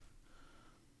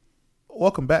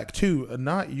welcome back to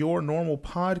Not Your Normal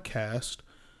Podcast.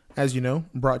 As you know,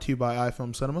 brought to you by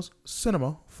iFilm Cinemas,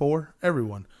 cinema for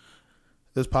everyone.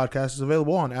 This podcast is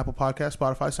available on Apple Podcasts,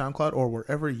 Spotify, SoundCloud, or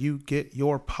wherever you get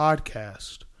your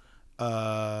podcast.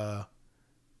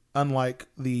 Unlike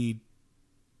the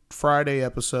Friday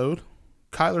episode,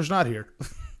 Kyler's not here.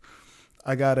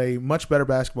 I got a much better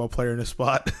basketball player in his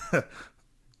spot.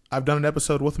 I've done an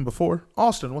episode with him before.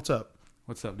 Austin, what's up?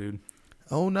 What's up, dude?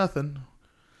 Oh, nothing.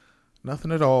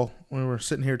 Nothing at all. We were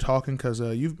sitting here talking because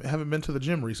you haven't been to the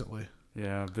gym recently.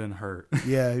 Yeah, I've been hurt.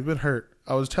 Yeah, you've been hurt.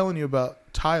 I was telling you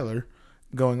about Tyler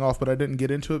going off, but I didn't get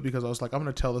into it because I was like, I'm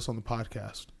going to tell this on the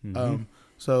podcast. Mm-hmm.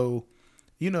 So,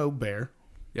 you know Bear.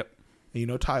 Yep. And you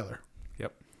know Tyler.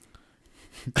 Yep.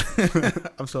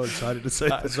 I'm so excited to say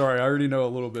that. Sorry, I already know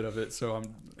a little bit of it, so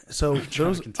I'm. So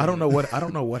those, I don't know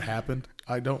what happened.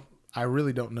 I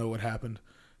really don't know what happened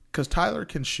because Tyler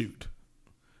can shoot.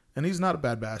 And he's not a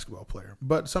bad basketball player.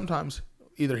 But sometimes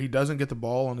either he doesn't get the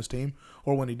ball on his team,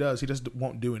 or when he does, he just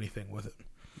won't do anything with it.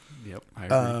 Yep, I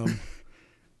agree.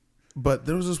 But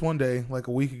there was this one day, like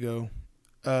a week ago,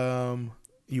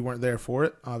 you weren't there for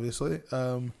it, obviously.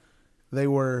 They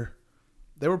were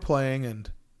playing,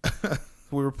 and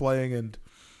we were playing, and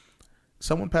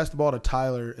someone passed the ball to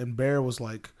Tyler, and Bear was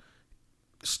like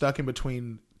stuck in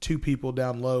between two people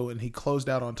down low, and he closed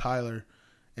out on Tyler,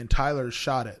 and Tyler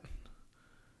shot it.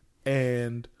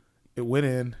 And it went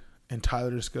in, and Tyler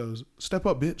just goes, "Step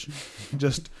up, bitch."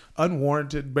 Just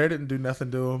unwarranted. Bear didn't do nothing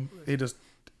to him.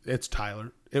 It's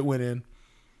Tyler. It went in.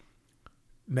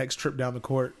 Next trip down the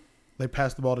court, they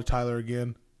passed the ball to Tyler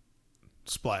again.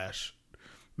 Splash.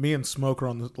 Me and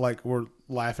Smoker we're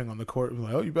laughing on the court. We're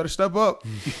like, "Oh, you better step up.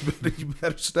 You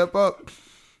better step up."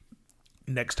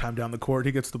 Next time down the court,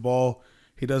 he gets the ball.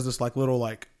 He does this little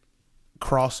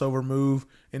crossover move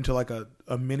into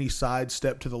a mini side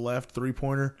step to the left,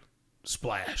 3-pointer,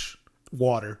 splash,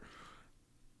 water.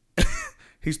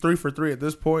 He's 3 for 3 at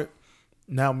this point.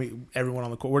 Now everyone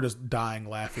on the court, we're just dying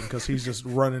laughing because he's just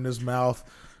running his mouth.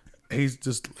 He's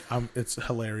just, it's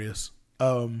hilarious.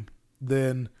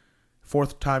 Then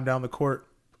fourth time down the court,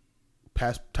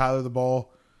 pass Tyler the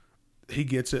ball. He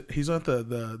gets it. He's on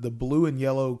the blue and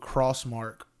yellow cross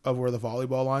mark of where the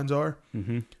volleyball lines are.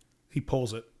 Mm-hmm. He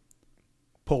pulls it.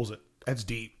 That's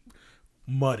deep.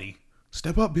 Muddy.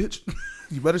 Step up, bitch.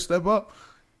 You better step up.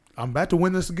 I'm about to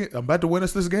win this again. I'm about to win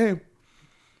us this game.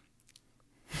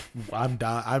 I'm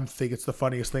dying. I think it's the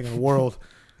funniest thing in the world.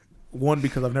 One,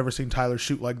 because I've never seen Tyler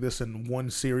shoot like this in one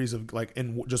series of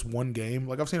in just one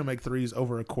game. I've seen him make threes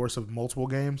over a course of multiple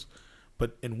games,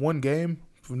 but in one game,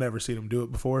 I've never seen him do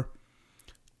it before.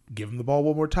 Give him the ball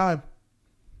one more time.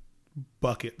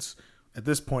 Buckets. At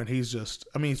this point, he's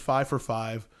 5 for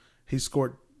 5. He's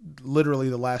scored literally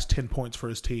the last 10 points for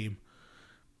his team.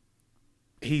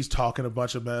 He's talking a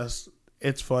bunch of mess.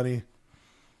 It's funny.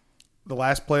 The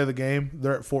last play of the game,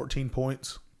 they're at 14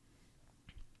 points.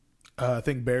 I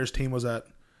think Bears' team was at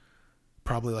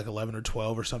probably 11 or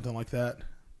 12 or something like that.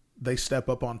 They step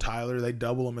up on Tyler. They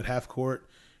double him at half court.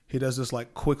 He does this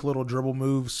quick little dribble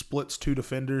move, splits 2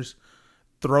 defenders,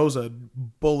 throws a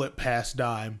bullet pass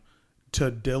dime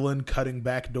to Dylan cutting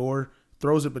back door.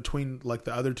 Throws it between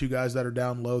the other 2 guys that are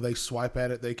down low. They swipe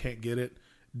at it. They can't get it.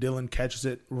 Dylan catches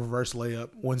it. Reverse layup.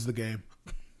 Wins the game.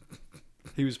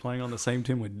 He was playing on the same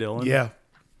team with Dylan? Yeah.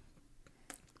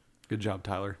 Good job,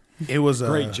 Tyler. It was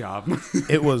great job.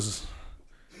 It was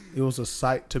a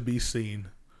sight to be seen.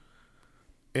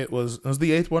 It was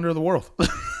the 8th wonder of the world.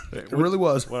 It really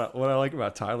was. What I like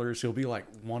about Tyler is he'll be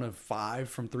 1 of 5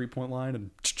 from 3-point line,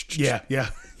 and yeah.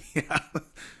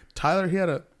 Tyler, he had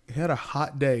a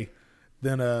hot day.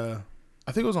 Then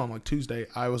I think it was on Tuesday.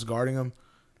 I was guarding him,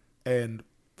 and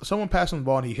someone passed him the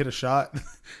ball, and he hit a shot.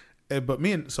 But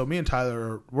me and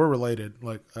Tyler we're related.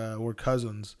 We're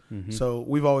cousins. Mm-hmm. So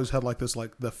we've always had this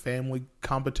the family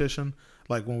competition,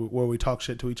 where we talk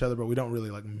shit to each other, but we don't really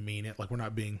mean it. We're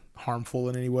not being harmful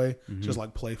in any way. Mm-hmm.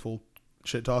 Just playful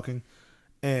shit talking.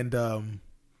 And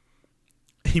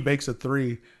he makes a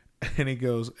 3. And he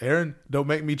goes, "Aaron, don't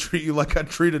make me treat you like I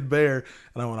treated Bear."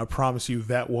 And I promise you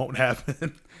that won't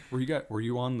happen. Were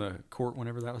you on the court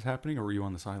whenever that was happening, or were you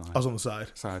on the sideline? I was on the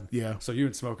side. Yeah. So you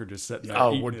and Smoker just sitting there.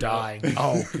 Oh, we're dying.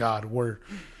 Oh God,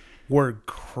 we're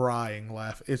crying,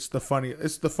 laugh. It's the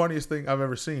funniest thing I've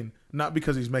ever seen. Not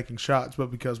because he's making shots,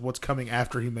 but because what's coming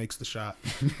after he makes the shot.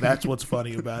 That's what's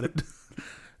funny about it.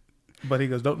 But he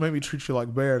goes, "Don't make me treat you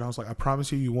like Bear." And I was like, "I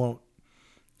promise you won't."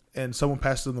 And someone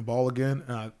passes him the ball again,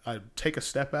 and I take a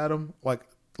step at him, like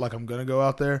I'm going to go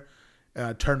out there, and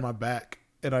I turn my back,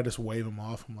 and I just wave him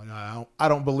off. I'm like, I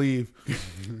don't believe,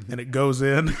 and it goes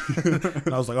in.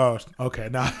 And I was like, oh, okay,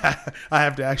 now I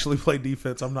have to actually play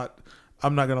defense. I'm not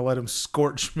gonna let him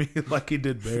scorch me like he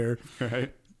did Bear.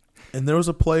 Right. And there was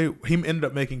a play. He ended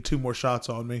up making 2 more shots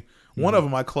on me. One of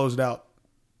them I closed out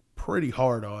pretty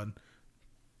hard on.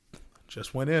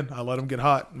 Just went in. I let him get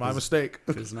hot. My mistake.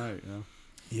 His night. Yeah.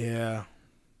 Yeah.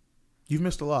 You've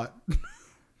missed a lot.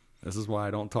 This is why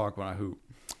I don't talk when I hoop.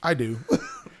 I do.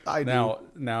 I do.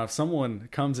 Now, if someone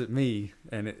comes at me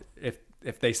and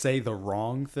if they say the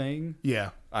wrong thing, Yeah.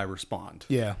 I respond.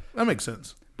 Yeah. That makes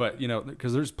sense. But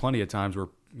because there's plenty of times where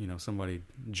somebody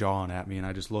jawing at me and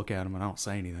I just look at them and I don't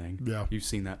say anything. Yeah. You've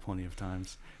seen that plenty of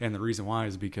times, and the reason why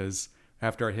is because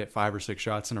after I hit 5 or 6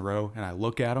 shots in a row and I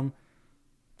look at them,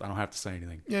 I don't have to say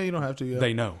anything. Yeah, you don't have to. Yeah.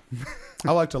 They know.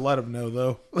 I like to let them know,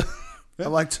 though. I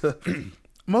like to.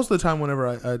 Most of the time,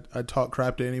 whenever I talk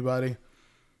crap to anybody,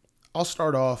 I'll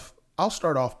start off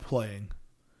playing,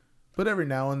 but every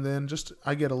now and then,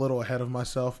 I get a little ahead of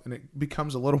myself, and it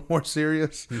becomes a little more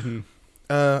serious. Mm-hmm.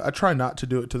 I try not to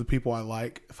do it to the people I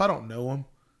like. If I don't know them,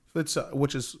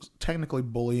 which is technically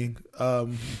bullying.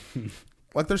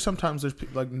 Like there's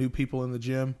like new people in the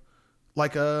gym,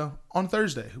 like on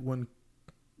Thursday when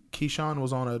Keyshawn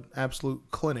was on an absolute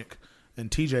clinic and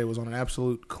TJ was on an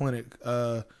absolute clinic.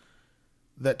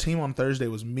 That team on Thursday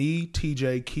was me,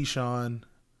 TJ, Keyshawn,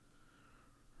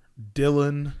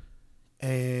 Dylan,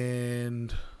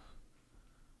 and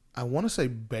I want to say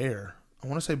Bear. I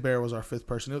want to say Bear was our 5th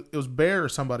person. It was Bear or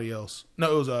somebody else.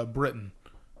 No, it was Britton.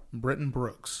 Britton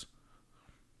Brooks,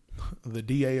 the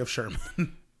DA of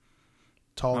Sherman.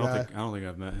 Tall guy. I don't think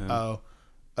I've met him. Oh,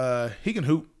 he can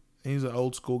hoop. He's an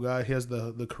old school guy. He has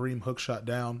the Kareem hook shot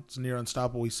down. It's near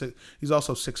unstoppable. He's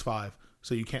also 6'5",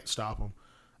 so you can't stop him.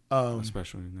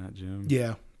 Especially in that gym.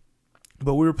 Yeah.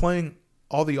 But we were playing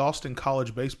all the Austin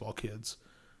College baseball kids.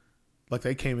 Like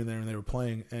they came in there and they were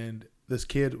playing, and this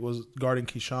kid was guarding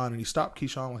Keyshawn, and he stopped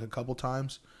Keyshawn like a couple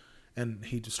times, and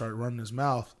he just started running his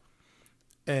mouth.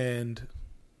 And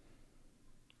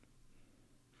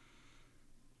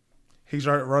he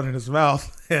started running his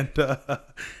mouth, and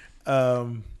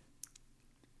I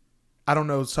don't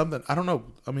know, something. I don't know.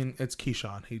 I mean, it's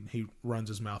Keyshawn. He runs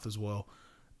his mouth as well.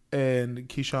 And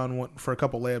Keyshawn went for a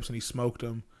couple layups and he smoked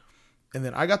him. And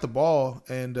then I got the ball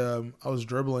and I was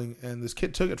dribbling and this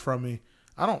kid took it from me.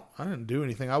 I didn't do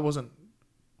anything. I wasn't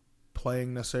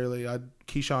playing necessarily.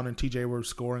 Keyshawn and TJ were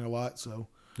scoring a lot, so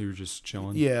You were just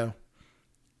chilling. yeah.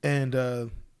 And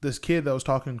this kid that was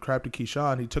talking crap to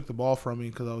Keyshawn, he took the ball from me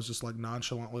because I was just like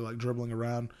nonchalantly like dribbling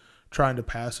around trying to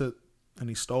pass it, and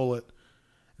he stole it.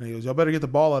 And he goes, "Y'all better get the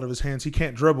ball out of his hands. He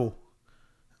can't dribble."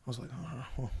 I was like, "Oh,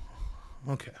 well,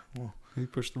 okay." Well, He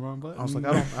pushed the wrong button. I was like,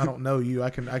 I don't know you. I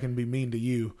can be mean to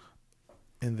you.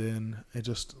 And then it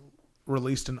just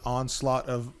released an onslaught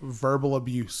of verbal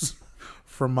abuse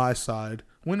from my side.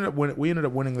 We ended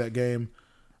up winning that game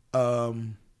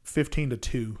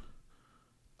 15-2.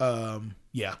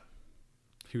 Yeah.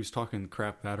 He was talking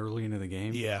crap that early into the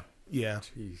game? Yeah.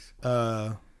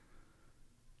 Jeez.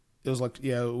 It was like,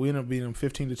 we ended up beating them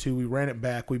 15-2. We ran it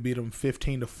back. We beat them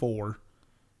 15-4.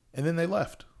 And then they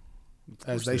left.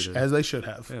 As they should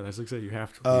have. Yeah, that's like I said, you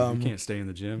have to. You can't stay in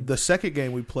the gym. The second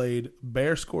game we played,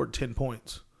 Bear scored 10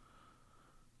 points.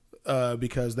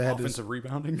 Because they had offensive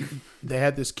rebounding. They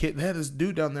had this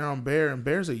dude down there on Bear, and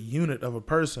Bear's a unit of a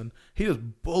person. He just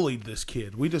bullied this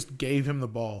kid. We just gave him the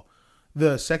ball.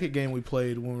 The second game we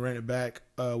played, when we ran it back,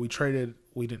 we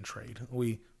didn't trade.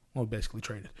 We basically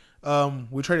traded.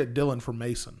 We traded Dylan for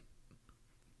Mason.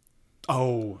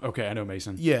 Oh, okay. I know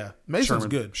Mason. Yeah, Mason's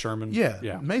good. Sherman.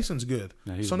 Yeah, Mason's good.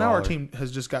 Yeah, so now our team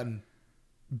has just gotten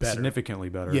better. Significantly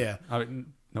better. Yeah.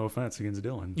 No offense against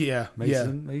Dylan. Yeah.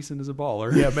 Mason is a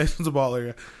baller. Yeah, Mason's a baller.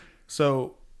 Yeah.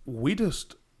 So we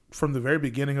just, from the very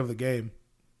beginning of the game,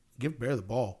 give Bear the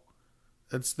ball.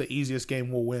 That's the easiest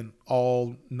game we'll win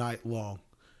all night long.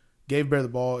 Gave Bear the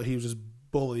ball. He was just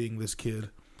bullying this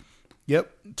kid.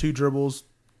 Yep. 2 dribbles,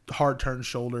 hard turn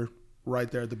shoulder,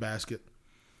 right there at the basket.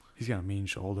 He's got a mean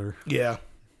shoulder. Yeah.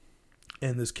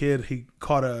 And this kid, he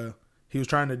was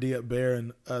trying to D up Bear,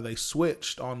 and they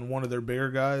switched on one of their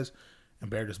bigger guys, and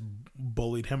Bear just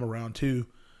bullied him around too.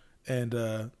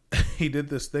 And he did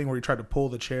this thing where he tried to pull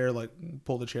the chair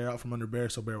out from under Bear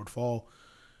so Bear would fall.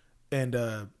 And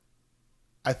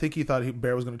I think he thought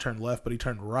Bear was going to turn left, but he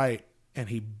turned right, and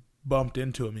he bumped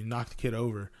into him. He knocked the kid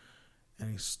over. And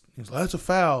he's like, "That's a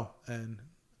foul." And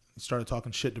he started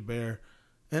talking shit to Bear.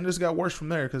 And it just got worse from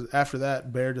there, because after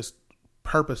that, Bear just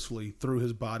purposefully threw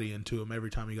his body into him every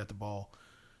time he got the ball.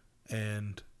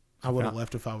 And I would have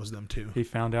left if I was them too. He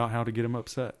found out how to get him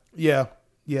upset. Yeah.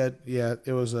 It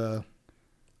was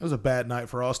It was a bad night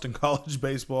for Austin College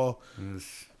baseball.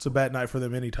 It's, It's a bad night for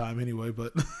them anytime anyway,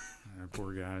 but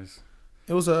poor guys.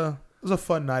 it was a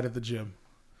fun night at the gym.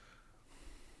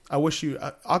 I wish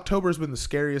October's been the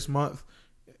scariest month,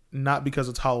 not because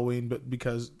it's Halloween, but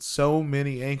because so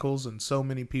many ankles and so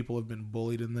many people have been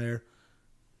bullied in there.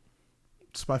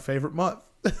 It's my favorite month.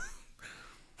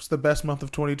 It's the best month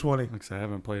of 2020. Like I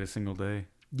haven't played a single day.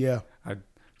 Yeah. I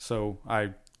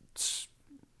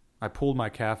pulled my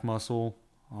calf muscle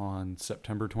on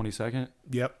September 22nd.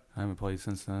 Yep. I haven't played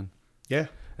since then. Yeah.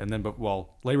 And then,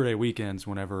 Labor Day weekends,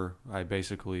 whenever I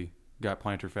basically got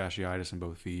plantar fasciitis in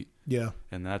both feet. Yeah.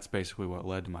 And that's basically what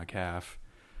led to my calf.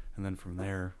 And then from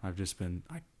there, I've just been,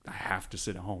 I have to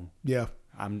sit at home. Yeah.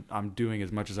 I'm doing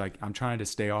as much as I'm trying to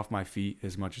stay off my feet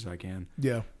as much as I can.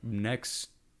 Yeah. Next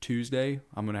Tuesday,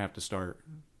 I'm going to have to start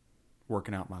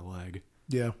working out my leg.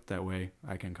 Yeah. That way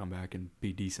I can come back and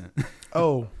be decent.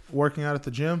 Oh, working out at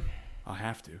the gym? I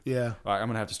have to. Yeah. I'm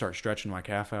going to have to start stretching my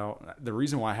calf out. The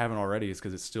reason why I haven't already is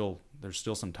because there's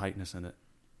still some tightness in it.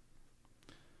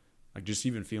 Like just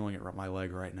even feeling it, my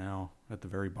leg right now at the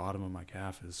very bottom of my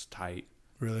calf is tight.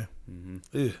 Really?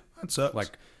 Mm-hmm. Ew, that sucks.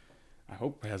 Like, I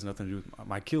hope it has nothing to do with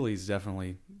my Achilles.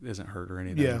 Definitely isn't hurt or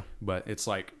anything. Yeah. But it's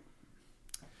like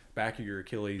back of your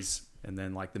Achilles and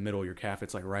then like the middle of your calf.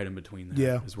 It's like right in between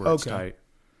there. Yeah. Is where it's tight.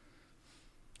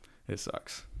 It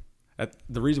sucks.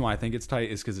 The reason why I think it's tight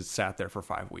is because it's sat there for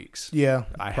 5 weeks. Yeah.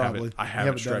 I probably. haven't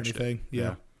done stretched anything. it.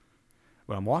 Yeah.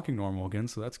 But I'm walking normal again,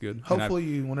 so that's good.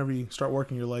 Hopefully, whenever you start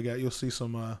working your leg out, you'll see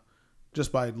some.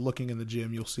 Just by looking in the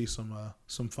gym, you'll see some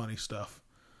funny stuff.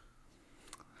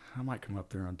 I might come up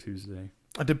there on Tuesday.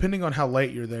 Depending on how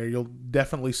late you're there, you'll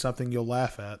definitely something you'll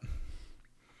laugh at.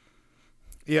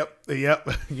 Yep.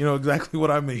 You know exactly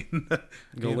what I mean.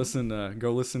 Go listen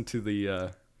to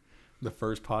the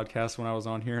first podcast when I was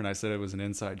on here, and I said it was an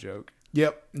inside joke.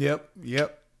 Yep.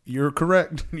 You're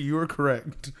correct. You are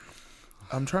correct.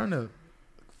 I'm trying to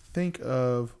think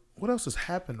of what else has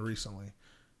happened recently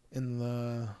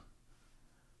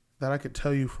that I could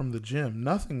tell you from the gym.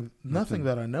 Nothing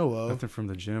that I know of. Nothing from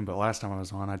the gym, but last time I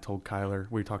was on, I told Kyler,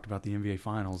 we talked about the NBA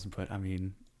Finals, but I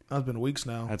mean... That's been weeks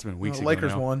now. That's been weeks ago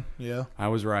Lakers now. won, yeah. I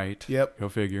was right. Yep. Go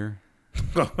figure.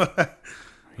 I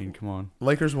mean, come on.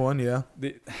 Lakers won, yeah.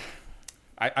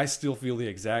 I still feel the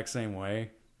exact same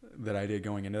way that I did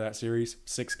going into that series.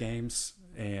 6 games,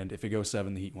 and if it goes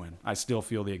 7, the Heat win. I still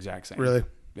feel the exact same. Really?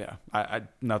 Yeah. I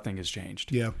nothing has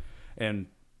changed. Yeah. And,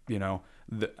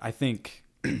 I think...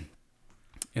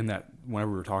 in that,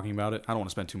 whenever we were talking about it, I don't want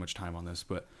to spend too much time on this,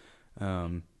 but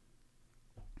I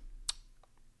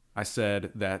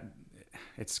said that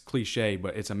it's cliche,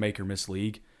 but it's a make or miss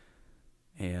league.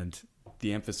 And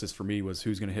the emphasis for me was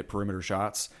who's going to hit perimeter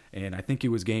shots. And I think it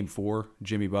was game 4.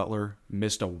 Jimmy Butler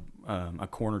missed a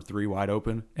corner 3 wide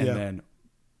open. And then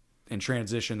in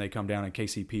transition, they come down and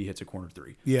KCP hits a corner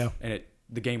 3. Yeah. And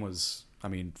the game was,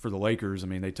 for the Lakers,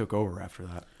 they took over after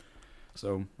that.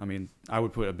 So, I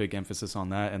would put a big emphasis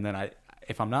on that. And then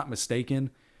if I'm not mistaken,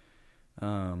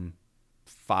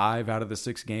 5 out of the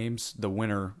 6 games, the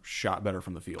winner shot better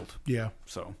from the field. Yeah.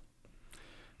 So,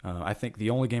 I think the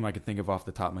only game I could think of off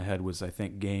the top of my head was,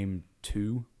 game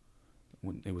 2.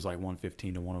 When it was like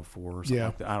 115 to 104 or something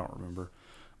like that. I don't remember.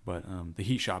 But the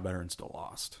Heat shot better and still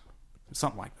lost.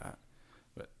 Something like that.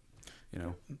 But,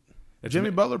 Jimmy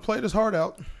Butler played his heart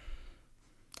out.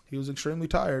 He was extremely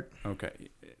tired. Okay.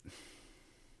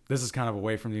 This is kind of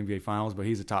away from the NBA Finals, but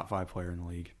he's a top 5 player in the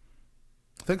league.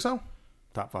 Think so?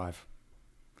 Top 5.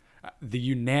 The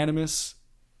unanimous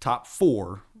top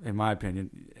 4, in my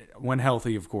opinion, when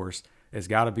healthy, of course, has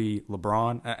got to be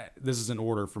LeBron. This is in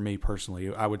order for me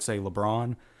personally. I would say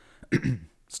LeBron,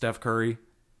 Steph Curry,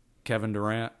 Kevin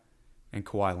Durant, and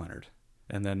Kawhi Leonard.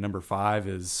 And then number 5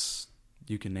 is,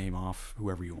 you can name off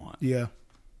whoever you want. Yeah.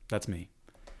 That's me.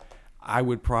 I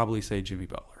would probably say Jimmy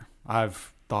Butler.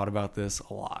 I've thought about this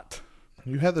a lot.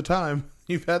 You've had the time.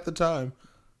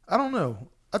 I don't know.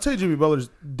 I'd say Jimmy Butler's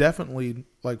definitely,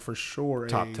 for sure,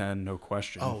 top 10, no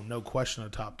question. Oh, no question, a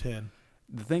top 10.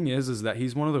 The thing is that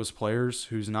he's one of those players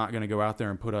who's not going to go out there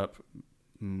and put up,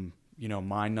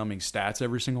 mind-numbing stats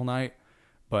every single night,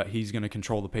 but he's going to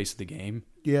control the pace of the game.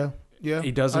 Yeah.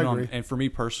 He does it and for me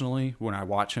personally, when I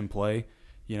watch him play,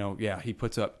 he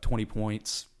puts up 20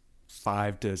 points,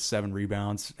 5 to 7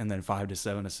 rebounds, and then 5 to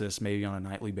 7 assists maybe on a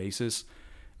nightly basis.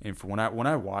 And for when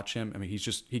I watch him,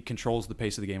 he controls the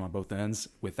pace of the game on both ends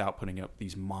without putting up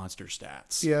these monster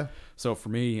stats. Yeah. So for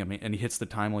me, and he hits the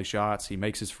timely shots, he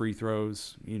makes his free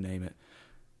throws, you name it.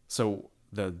 So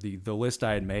the list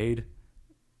I had made,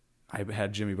 I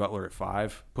had Jimmy Butler at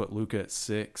 5, put Luka at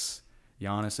 6,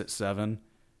 Giannis at 7,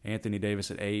 Anthony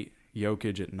Davis at 8,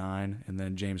 Jokic at 9, and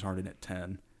then James Harden at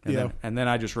 10. Yeah. And then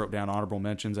I just wrote down honorable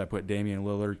mentions. I put Damian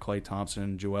Lillard, Klay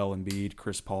Thompson, Joel Embiid,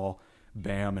 Chris Paul,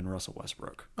 Bam, and Russell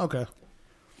Westbrook. Okay.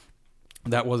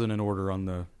 That wasn't in order on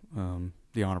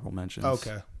the honorable mentions.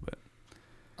 Okay. But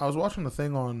I was watching the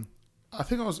thing on. I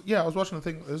was watching the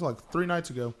thing. It was like 3 nights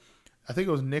ago. I think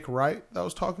it was Nick Wright that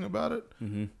was talking about it.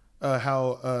 mm-hmm.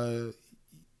 How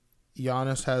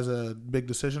Giannis has a big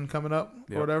decision coming up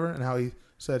or whatever, and how he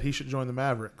said he should join the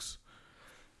Mavericks.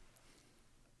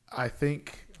 I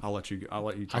think I'll let you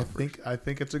talk I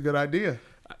think it's a good idea.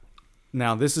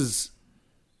 Now, this is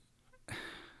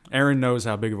Aaron knows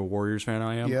how big of a Warriors fan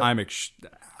I am. Yep.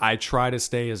 I try to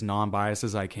stay as non-biased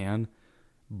as I can,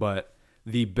 but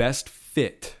the best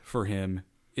fit for him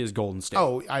is Golden State.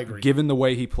 Oh, I agree. Given the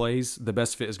way he plays, the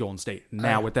best fit is Golden State.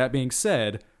 Now, with that being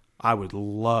said, I would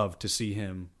love to see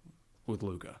him with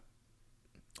Luka.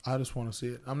 I just want to see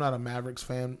it. I'm not a Mavericks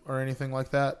fan or anything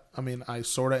like that. I mean, I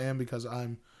sort of am because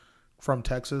I'm from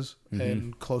Texas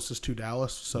and closest to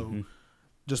Dallas. So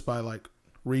just by like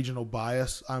regional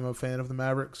bias, I'm a fan of the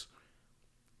Mavericks.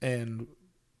 And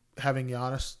having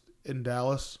Giannis in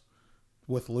Dallas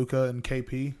with Luka and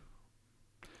KP,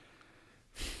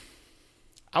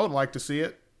 I would like to see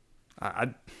it.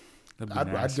 I'd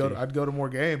go to more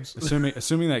games.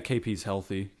 assuming that KP's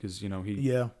healthy, because he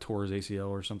tore his ACL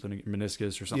or something,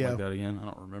 meniscus or something like that again. I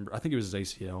don't remember. I think it was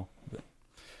his ACL. But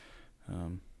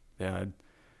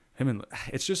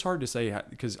it's just hard to say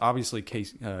because obviously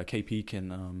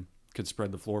KP could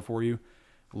spread the floor for you.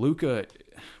 Luka,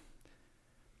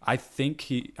 I think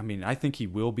he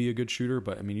will be a good shooter,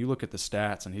 but I mean, you look at the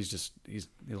stats and he's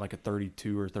like a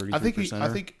 32 or 33%. I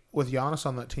think with Giannis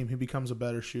on that team, he becomes a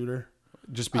better shooter.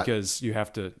 Just because you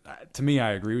have to me,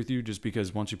 I agree with you. Just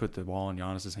because once you put the ball in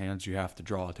Giannis's hands, you have to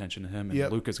draw attention to him,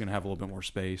 and Luka's going to have a little bit more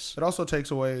space. It also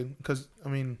takes away because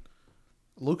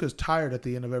Luka's tired at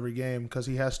the end of every game because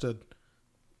he has to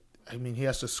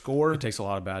score. He takes a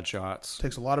lot of bad shots.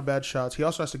 He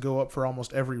also has to go up for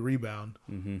almost every rebound.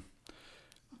 Mm-hmm.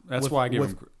 That's why I give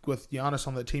him with Giannis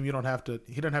on that team. He doesn't have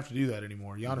to do that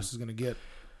anymore. Giannis is going to get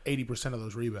 80% of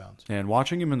those rebounds. And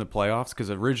watching him in the playoffs,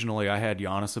 because originally I had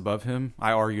Giannis above him.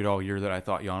 I argued all year that I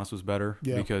thought Giannis was better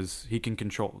because he can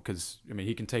control. Because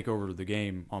he can take over the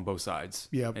game on both sides.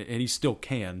 Yeah, and he still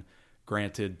can.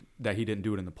 Granted that he didn't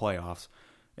do it in the playoffs,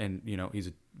 and he's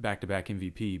a back-to-back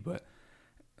MVP. But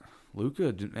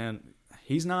Luka, man,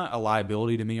 he's not a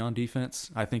liability to me on defense.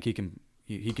 I think he can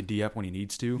de-up when he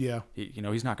needs to. Yeah,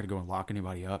 he's not going to go and lock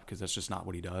anybody up because that's just not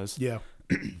what he does. Yeah.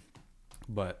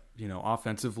 But,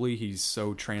 offensively, he's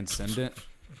so transcendent.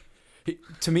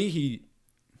 To me,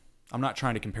 I'm not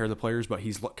trying to compare the players, but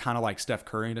he's kind of like Steph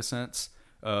Curry in a sense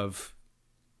of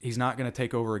he's not going to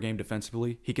take over a game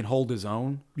defensively. He can hold his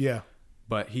own. Yeah.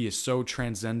 But he is so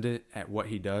transcendent at what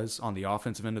he does on the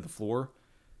offensive end of the floor.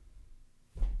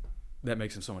 That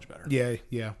makes him so much better.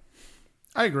 Yeah.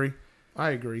 I agree.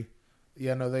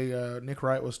 Yeah, no, Nick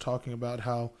Wright was talking about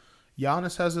how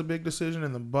Giannis has a big decision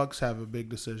and the Bucks have a big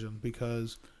decision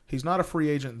because he's not a free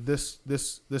agent this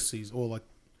season, or like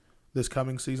this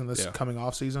coming season, coming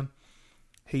off season.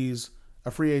 He's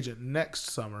a free agent next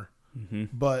summer,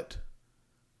 but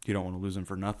you don't want to lose him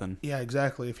for nothing. Yeah,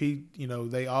 exactly. If he,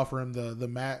 they offer him the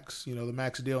max, the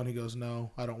max deal, and he goes,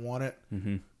 no, I don't want it.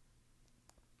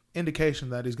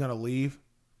 Indication that he's going to leave.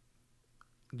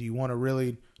 Do you want to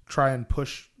really try and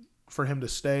push for him to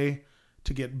stay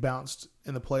to get bounced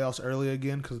in the playoffs early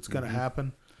again because it's going to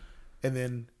happen, and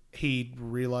then he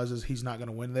realizes he's not going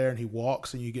to win there and he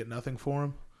walks and you get nothing for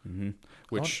him?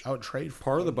 Which I would trade for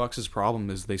part of the Bucks' problem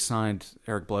is they signed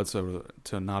Eric Bledsoe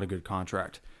to not a good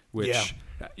contract. Which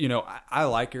I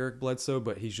like Eric Bledsoe,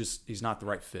 but he's not the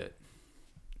right fit.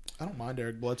 I don't mind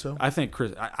Eric Bledsoe. I think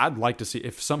I'd like to see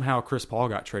if somehow Chris Paul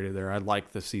got traded there. I'd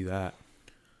like to see that.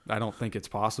 I don't think it's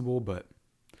possible, but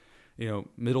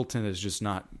Middleton is just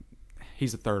not.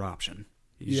 He's a third option.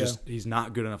 He's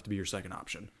not good enough to be your second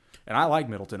option. And I like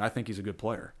Middleton. I think he's a good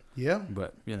player. Yeah.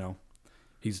 But,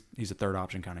 he's a third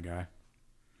option kind of guy.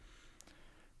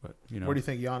 But, Where do you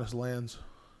think Giannis lands?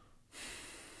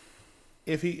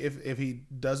 If he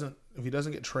doesn't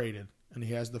get traded and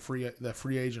he has the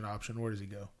free agent option, where does he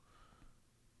go?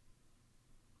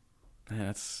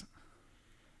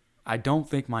 I don't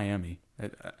think Miami.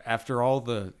 After all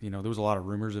the, there was a lot of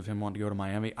rumors of him wanting to go to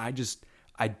Miami.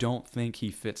 I don't think he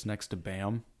fits next to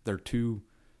Bam.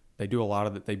 They do a lot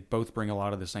of they both bring a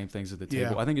lot of the same things to the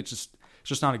table. Yeah. I think it's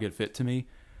just not a good fit to me.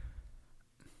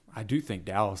 I do think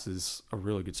Dallas is a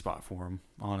really good spot for him,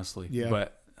 honestly. Yeah.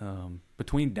 But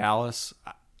between Dallas,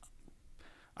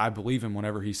 I believe him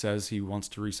whenever he says he wants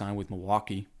to re-sign with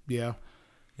Milwaukee. Yeah.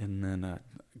 and then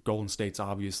Golden State's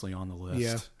obviously on the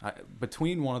list. Yeah.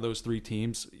 Between one of those three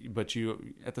teams, but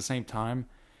you at the same time,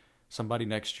 somebody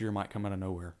next year might come out of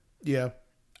nowhere. Yeah.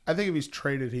 I think if he's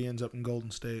traded, he ends up in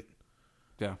Golden State.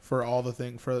 Yeah. For all the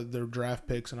thing, for their draft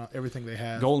picks and everything they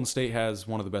have. Golden State has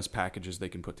one of the best packages they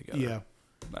can put together. Yeah.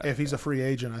 If he's a free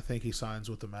agent, I think he signs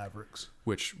with the Mavericks.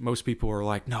 Which most people are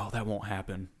like, no, that won't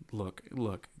happen. Look,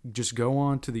 just go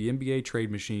on to the NBA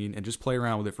trade machine and just play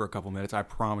around with it for a couple minutes. I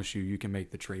promise you can make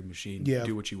the trade machine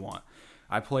do what you want.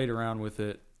 I played around with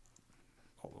it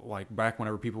like back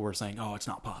whenever people were saying, oh, it's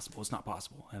not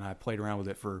possible. And I played around with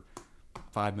it for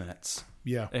 5 minutes.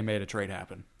 Yeah. And made a trade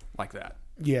happen like that.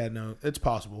 Yeah, no, it's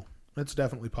possible. It's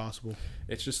definitely possible.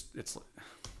 It's just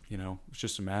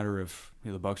a matter of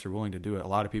the Bucks are willing to do it. A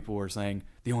lot of people are saying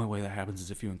the only way that happens is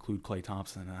if you include Klay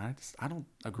Thompson, and I don't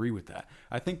agree with that.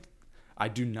 I think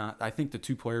the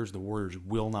two players the Warriors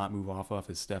will not move off of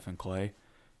is Steph and Klay.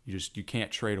 You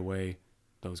can't trade away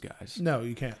those guys. No,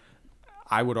 you can't.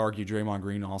 I would argue Draymond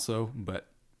Green also, but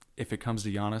if it comes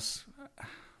to Giannis,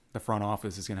 the front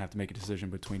office is going to have to make a decision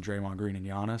between Draymond Green and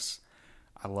Giannis.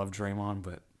 I love Draymond,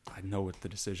 but I know what the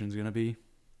decision is going to be.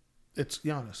 It's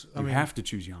Giannis. You have to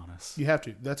choose Giannis. You have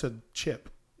to. That's a chip.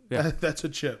 Yeah. That's a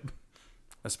chip.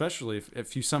 Especially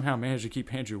if you somehow manage to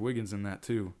keep Andrew Wiggins in that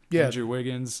too. Yeah. Andrew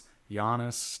Wiggins,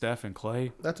 Giannis, Steph, and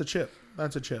Klay. That's a chip.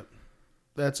 That's a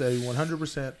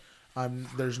 100%.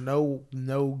 There's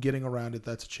no getting around it.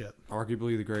 That's a chip.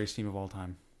 Arguably the greatest team of all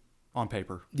time. On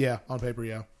paper. Yeah, on paper,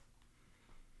 yeah.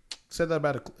 Said that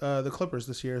about the Clippers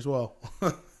this year as well.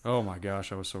 Oh my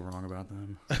gosh, I was so wrong about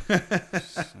them.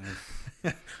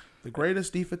 The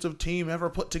greatest defensive team ever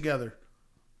put together.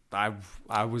 I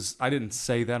didn't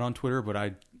say that on Twitter, but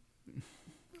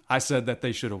I said that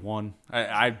they should have won.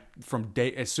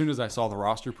 As soon as I saw the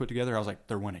roster put together, I was like,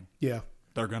 they're winning. Yeah,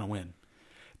 they're gonna win.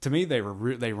 To me, they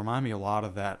remind me a lot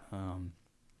of that.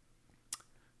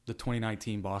 The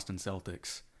 2019 Boston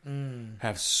Celtics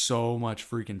have so much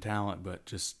freaking talent, but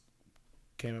just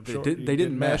came up short. They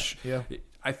didn't mesh. Yeah,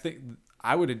 I think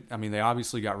they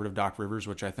obviously got rid of Doc Rivers,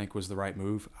 which I think was the right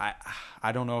move.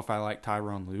 I don't know if I like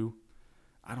Tyronn Lue.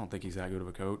 I don't think he's that good of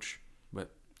a coach,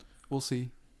 but we'll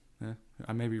see. Yeah,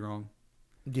 I may be wrong.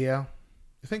 Yeah.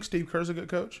 You think Steve Kerr's a good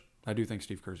coach? I do think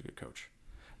Steve Kerr's a good coach.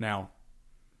 Now,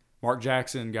 Mark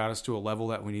Jackson got us to a level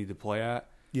that we needed to play at.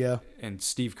 Yeah. And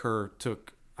Steve Kerr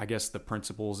took, I guess, the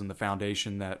principles and the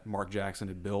foundation that Mark Jackson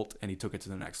had built, and he took it to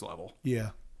the next level.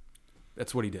 Yeah.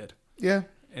 That's what he did. Yeah.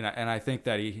 And I think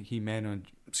that he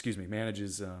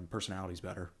manages personalities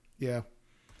better. Yeah.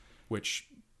 Which,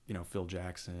 Phil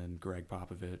Jackson, Greg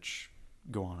Popovich,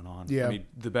 go on and on. Yeah. I mean,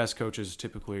 the best coaches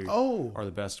typically are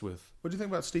the best with. What do you think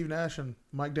about Steve Nash and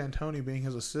Mike D'Antoni being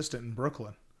his assistant in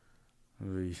Brooklyn? What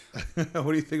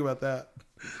do you think about that?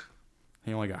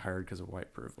 He only got hired because of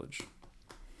white privilege.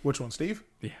 Which one, Steve?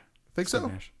 Yeah. Think Steve so?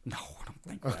 Nash. No, I don't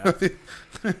think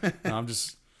that. No, I'm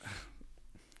just.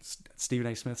 Stephen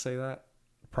A. Smith say that?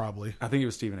 Probably. I think it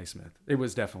was Stephen A. Smith. It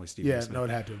was definitely Stephen A. Smith. No, it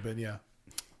had to have been, yeah.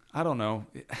 I don't know.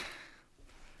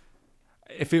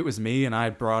 If it was me and I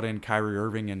had brought in Kyrie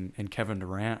Irving and Kevin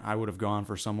Durant, I would have gone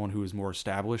for someone who was more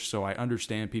established. So I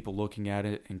understand people looking at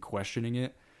it and questioning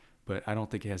it, but I don't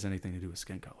think it has anything to do with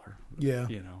skin color. Yeah.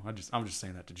 I'm just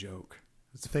saying that to joke.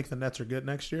 Do you think the Nets are good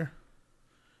next year?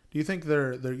 Do you think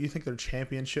they're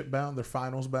championship bound? They're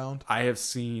finals bound? I have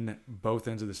seen both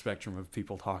ends of the spectrum of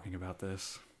people talking about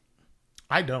this.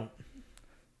 I don't.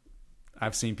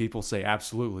 I've seen people say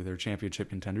absolutely they're championship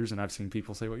contenders, and I've seen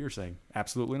people say what you're saying.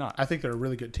 Absolutely not. I think they're a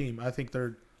really good team. I think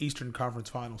they're Eastern Conference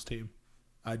Finals team.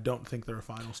 I don't think they're a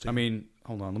finals team. I mean,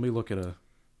 hold on, let me look at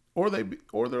or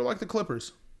they're like the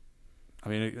Clippers. I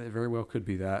mean, it very well could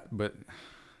be that, but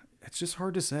it's just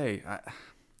hard to say.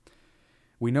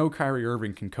 We know Kyrie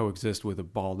Irving can coexist with a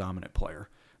ball-dominant player,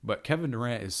 but Kevin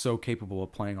Durant is so capable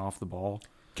of playing off the ball.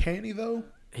 Can he, though?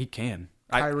 He can.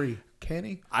 Kyrie, can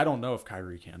he? I don't know if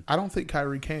Kyrie can. I don't think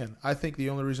Kyrie can. I think the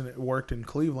only reason it worked in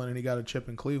Cleveland and he got a chip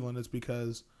in Cleveland is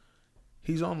because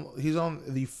he's on the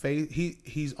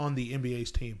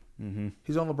NBA's team. Mm-hmm.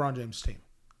 He's on LeBron James' team.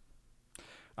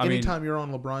 Anytime you're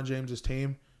on LeBron James'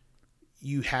 team,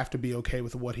 you have to be okay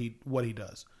with what he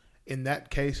does. In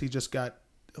that case, he just got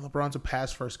LeBron's a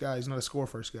pass first guy. He's not a score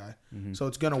first guy. Mm-hmm. So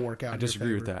it's going to work out. I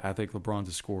disagree with that. I think LeBron's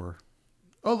a scorer.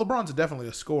 Oh, LeBron's definitely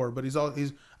a scorer, but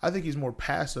I think he's more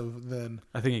passive than.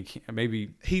 I think he can,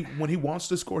 maybe when he wants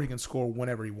to score, he can score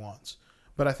whenever he wants.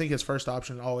 But I think his first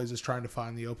option always is trying to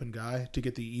find the open guy to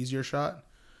get the easier shot.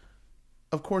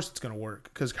 Of course, it's going to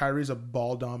work because Kyrie's a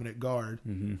ball dominant guard.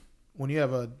 Mm-hmm. When you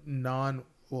have I'm not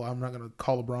going to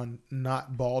call LeBron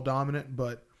not ball dominant,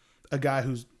 but a guy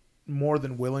who's more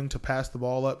than willing to pass the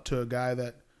ball up to a guy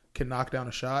that can knock down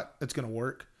a shot, it's going to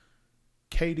work.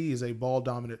 KD is a ball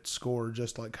dominant scorer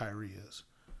just like Kyrie is.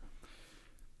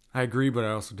 I agree, but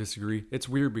I also disagree. It's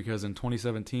weird because in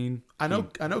 2017, I know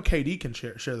KD can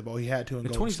share the ball. He had to in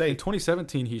Golden in State.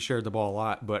 2017 he shared the ball a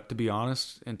lot, but to be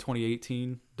honest, in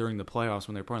 2018 during the playoffs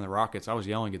when they were playing the Rockets, I was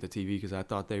yelling at the TV because I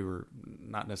thought they were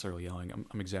not necessarily yelling.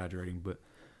 I'm exaggerating, but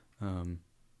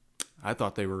I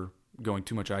thought they were going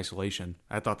too much isolation.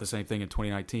 I thought the same thing in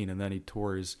 2019, and then he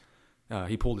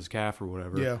pulled his calf or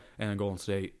whatever. Yeah. And then Golden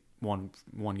State won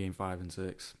game 5 and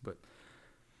 6. But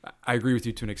I agree with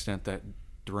you to an extent that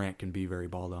Durant can be very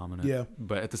ball dominant. Yeah.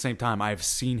 But at the same time, I've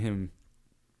seen him.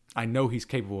 I know he's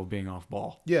capable of being off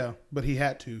ball. Yeah, but he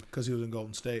had to because he was in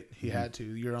Golden State. He had to.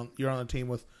 You're on a team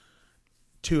with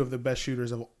two of the best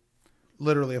shooters of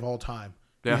all time.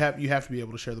 Yeah. You have to be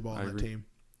able to share the ball on that agree. team.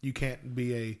 You can't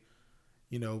be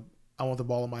I want the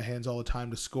ball in my hands all the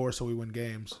time to score so we win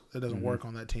games. It doesn't work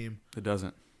on that team. It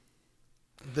doesn't.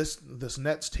 This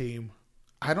Nets team,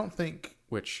 I think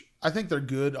they're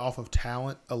good off of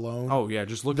talent alone. Oh yeah,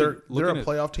 just they're a looking at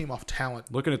playoff team off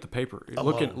talent. looking at the paper.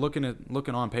 Alone.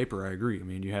 Looking on paper, I agree. I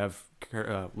mean, you have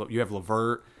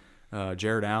LeVert,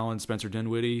 Jared Allen, Spencer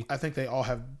Dinwiddie. I think they all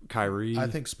have Kyrie. I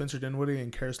think Spencer Dinwiddie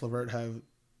and Karis LeVert have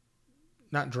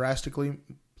not drastically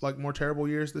more terrible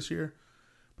years this year,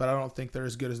 but I don't think they're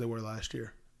as good as they were last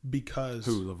year because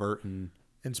LeVert and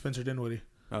Spencer Dinwiddie.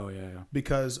 Oh yeah.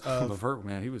 Because of LeVert,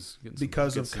 man, he was getting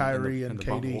because of Kyrie and KD.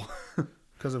 bubble.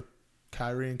 Because of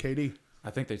Kyrie and KD. I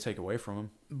think they take away from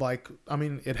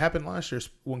him. It happened last year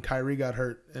when Kyrie got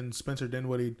hurt and Spencer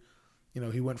Dinwiddie,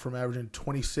 he went from averaging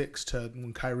 26 to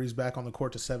when Kyrie's back on the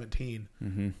court to 17.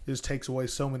 Mm-hmm. It just takes away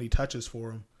so many touches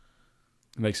for him.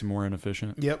 It makes him more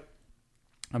inefficient. Yep.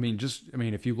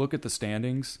 If you look at the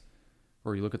standings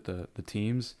or you look at the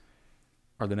teams,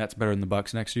 are the Nets better than the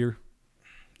Bucks next year?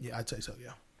 Yeah, I'd say so,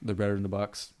 yeah. They're better than the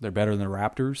Bucks. They're better than the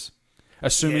Raptors.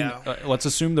 Let's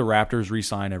assume the Raptors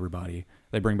re-sign everybody.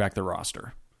 They bring back their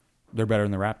roster. They're better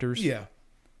than the Raptors. Yeah,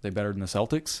 They better than the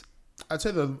Celtics. I'd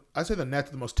say the Nets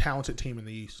are the most talented team in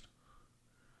the East.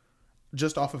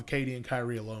 Just off of KD and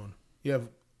Kyrie alone, you have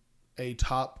a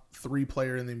top 3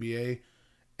 player in the NBA,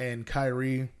 and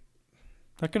Kyrie.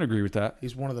 I can agree with that.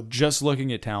 He's one of the Just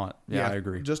looking at talent. Yeah, I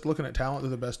agree. Just looking at talent,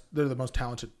 they're the best. They're the most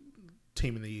talented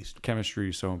team in the East. Chemistry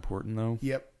is so important, though.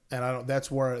 Yep. And that's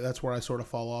where I sort of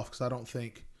fall off because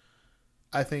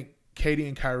I think KD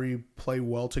and Kyrie play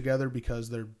well together because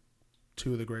they're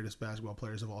two of the greatest basketball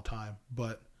players of all time.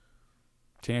 But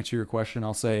to answer your question,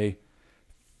 I'll say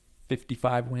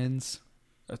 55 wins,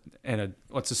 and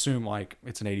let's assume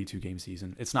it's an 82 game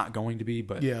season. It's not going to be,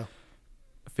 but yeah,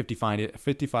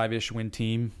 55-ish win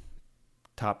team,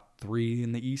 top 3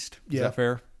 in the East. Is that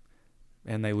fair?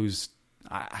 And they lose.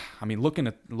 Looking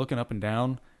up and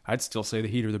down, I'd still say the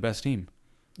Heat are the best team.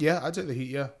 Yeah, I'd say the Heat.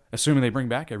 Yeah, assuming they bring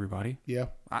back everybody. Yeah,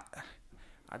 I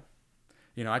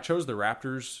chose the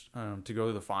Raptors to go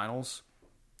to the finals,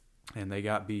 and they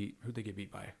got beat. Who'd they get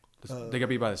beat by? They got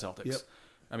beat by the Celtics.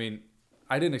 Yep.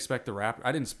 I didn't expect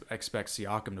I didn't expect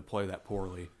Siakam to play that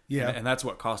poorly. Yeah, and that's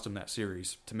what cost him that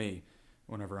series to me.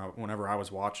 Whenever I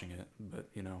was watching it, but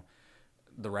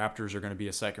the Raptors are going to be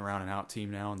a second round and out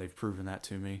team now, and they've proven that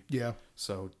to me. Yeah.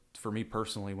 So for me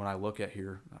personally, when I look at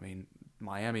here,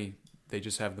 Miami, they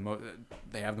just have the most.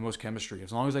 They have the most chemistry.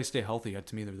 As long as they stay healthy,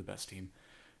 to me, they're the best team.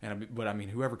 But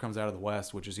whoever comes out of the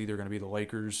West, which is either going to be the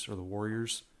Lakers or the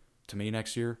Warriors, to me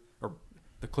next year, or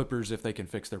the Clippers if they can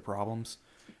fix their problems.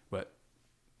 But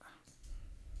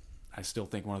I still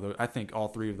think I think all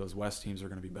 3 of those West teams are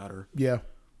going to be better. Yeah.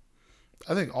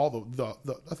 I think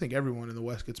I think everyone in the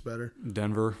West gets better.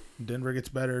 Denver gets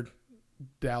better.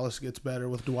 Dallas gets better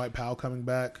with Dwight Powell coming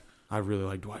back. I really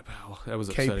like Dwight Powell. That was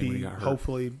upsetting when he got hurt.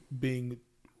 Hopefully being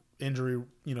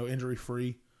injury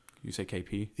free. You say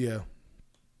KP? Yeah.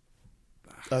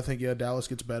 I think Dallas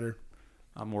gets better.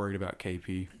 I'm worried about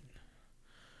KP.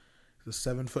 The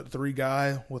 7'3"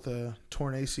 guy with a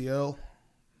torn ACL.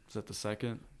 Is that the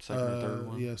second or third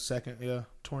one? Yeah, second. Yeah,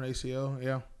 torn ACL.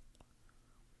 Yeah.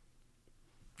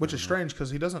 Which is strange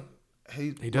because he doesn't.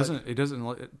 He doesn't. It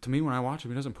doesn't. To me, when I watch him,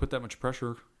 he doesn't put that much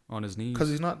pressure on his knees. Because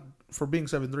he's not, for being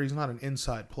 7'3", he's not an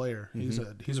inside player.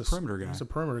 Mm-hmm. He's a perimeter guy. He's a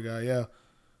perimeter guy. Yeah.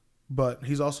 But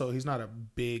he's not a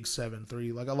big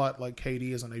 7'3". A lot like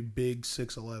KD isn't a big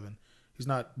 6'11". He's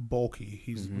not bulky.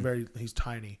 He's he's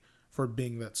tiny for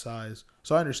being that size.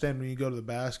 So I understand when you go to the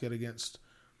basket against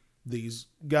these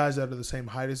guys that are the same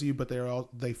height as you, but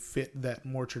they fit that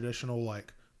more traditional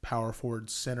power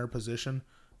forward center position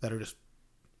that are just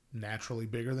naturally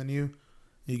bigger than you.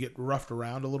 You get roughed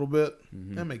around a little bit.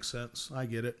 That makes sense. I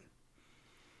get it.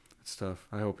 It's tough.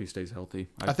 I hope he stays healthy.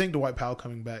 I think Dwight Powell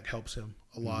coming back helps him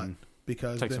a lot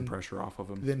because take some pressure off of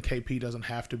him. Then KP doesn't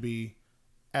have to be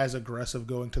as aggressive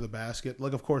going to the basket.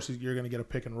 Like, of course, you're going to get a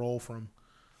pick and roll from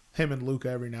him and Luka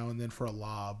every now and then for a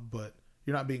lob, but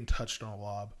you're not being touched on a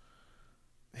lob.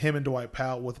 Him and Dwight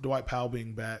Powell, with Dwight Powell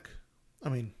being back, I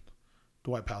mean,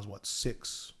 Dwight Powell's what,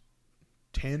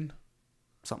 6'10"?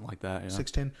 Something like that, yeah.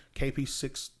 6'10". KP's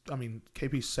 7'3",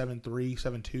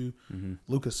 7'2".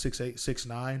 Luka's 6'8",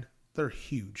 6'9". They're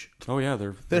huge. Oh yeah,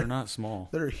 they're not small.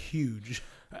 They're huge.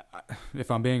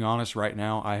 If I'm being honest right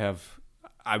now,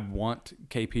 I want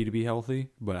KP to be healthy,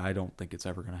 but I don't think it's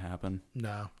ever going to happen.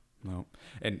 No.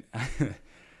 And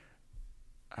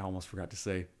I almost forgot to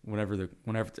say, whenever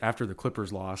after the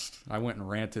Clippers lost, I went and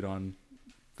ranted on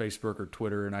Facebook or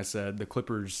Twitter, and I said the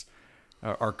Clippers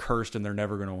are cursed and they're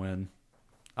never going to win.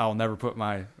 I'll never put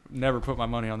my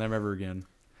money on them ever again.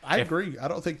 I agree. I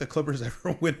don't think the Clippers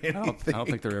ever win anything. I don't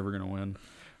think they're ever going to win.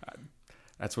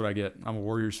 That's what I get. I'm a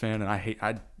Warriors fan, and I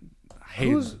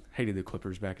hated the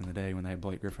Clippers back in the day when they had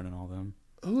Blake Griffin and all them.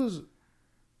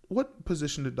 What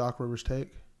position did Doc Rivers take?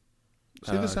 Is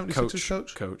he the 76ers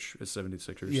coach? Coach is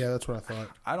 76ers. Yeah, that's what I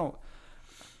thought.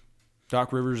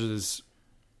 Doc Rivers is...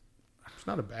 He's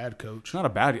not a bad coach.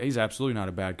 He's absolutely not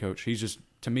a bad coach. He's just,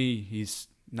 to me, he's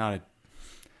not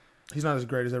as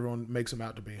great as everyone makes him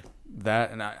out to be.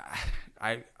 That, and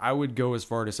I would go as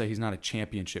far to say he's not a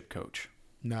championship coach.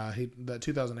 Nah, that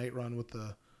 2008 run with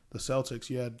the Celtics,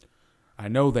 I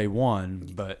know they won,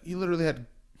 but you literally had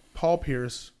Paul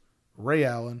Pierce, Ray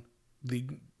Allen,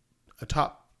 a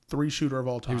top 3 shooter of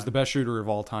all time. He was the best shooter of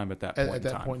all time at that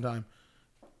point in time.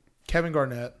 Kevin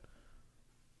Garnett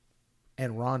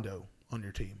and Rondo on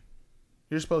your team.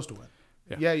 You're supposed to win.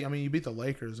 Yeah, I mean, you beat the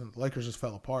Lakers, and the Lakers just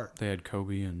fell apart. They had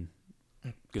Kobe and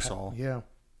Gasol. Yeah,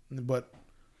 but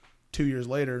 2 years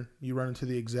later, you run into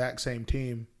the exact same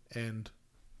team, and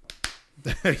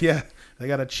yeah, they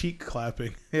got a cheek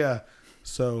clapping. Yeah,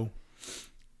 so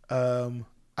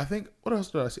I think, what else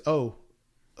did I see? Oh,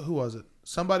 who was it?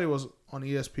 Somebody was on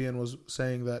ESPN was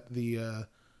saying that the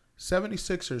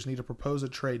 76ers need to propose a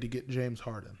trade to get James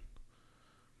Harden.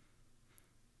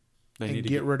 They need to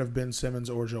get rid of Ben Simmons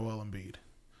or Joel Embiid,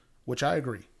 which I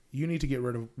agree. You need to get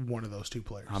rid of one of those two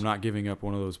players. I'm not giving up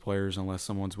one of those players unless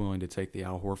someone's willing to take the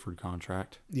Al Horford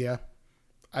contract. Yeah.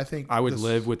 I think I would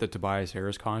live with the Tobias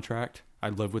Harris contract.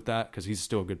 I'd live with that because he's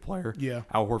still a good player. Yeah.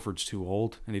 Al Horford's too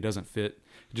old and he doesn't fit.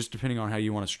 Just depending on how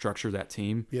you want to structure that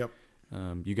team. Yep.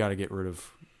 You got to get rid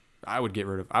of. I would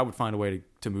find a way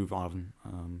to move off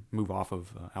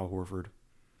of Al Horford.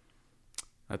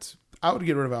 I would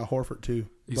get rid of Al Horford too.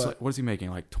 What is he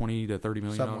making? Like $20 to $30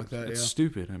 million? Something like that. It's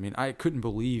stupid. I mean, I couldn't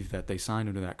believe that they signed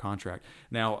him to that contract.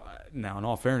 Now, in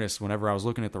all fairness, whenever I was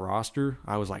looking at the roster,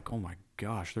 I was like, oh my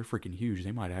gosh, they're freaking huge.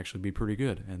 They might actually be pretty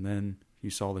good. And then you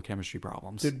saw the chemistry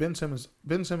problems. Dude, Ben Simmons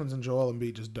and Joel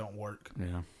Embiid just don't work.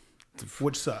 Yeah.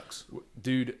 Which sucks.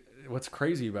 Dude, what's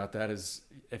crazy about that is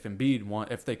if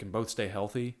they can both stay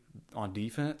healthy on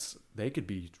defense, they could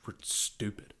be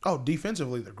stupid. Oh,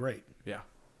 defensively, they're great. Yeah.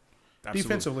 Absolutely.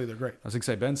 Defensively, they're great. I was going to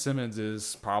say, Ben Simmons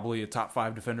is probably a top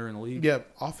 5 defender in the league. Yeah,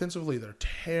 offensively, they're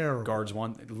terrible.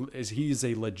 He's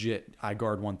a legit, I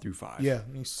guard 1 through 5. Yeah,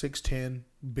 he's 6'10",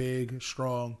 big,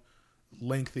 strong,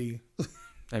 lengthy.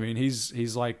 I mean,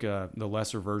 he's like the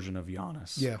lesser version of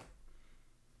Giannis. Yeah.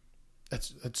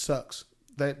 It sucks.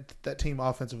 That team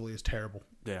offensively is terrible.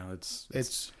 Yeah,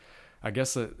 it's. I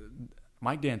guess that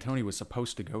Mike D'Antoni was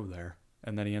supposed to go there,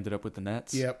 and then he ended up with the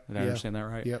Nets. Yep. Did I understand that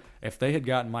right? Yep. If they had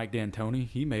gotten Mike D'Antoni,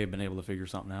 he may have been able to figure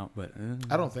something out. But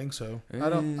I don't think so. I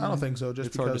don't think so. Just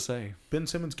it's because hard to say. Ben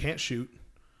Simmons can't shoot.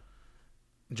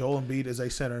 Joel Embiid is a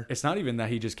center. It's not even that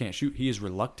he just can't shoot. He is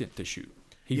reluctant to shoot.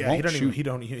 He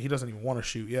doesn't even want to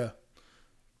shoot. Yeah.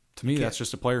 To me, that's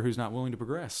just a player who's not willing to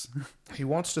progress. He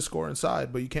wants to score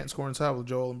inside, but you can't score inside with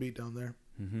Joel Embiid down there.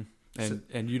 Mm-hmm.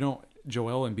 And you don't.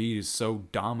 Joel Embiid is so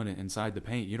dominant inside the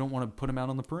paint. You don't want to put him out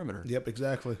on the perimeter. Yep,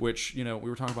 exactly. Which, we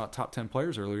were talking about top 10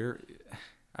 players earlier.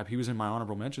 He was in my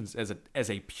honorable mentions as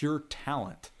a pure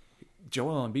talent.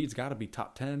 Joel Embiid's got to be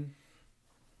top 10.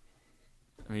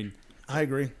 I mean, I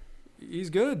agree. He's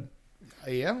good.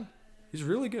 Yeah, he's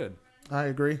really good. I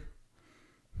agree.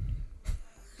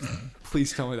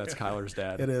 Please tell me that's Kyler's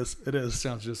dad. It is.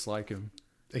 Sounds just like him.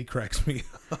 He cracks me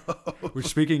up. Which,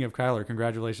 speaking of Kyler,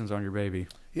 congratulations on your baby.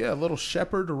 Yeah, little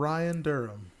shepherd Ryan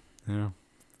Durham. Yeah.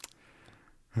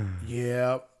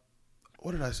 Yeah.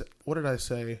 What did I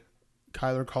say?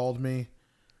 Kyler called me.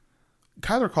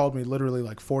 Kyler called me literally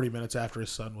like 40 minutes after his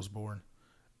son was born.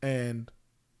 And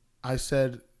I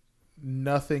said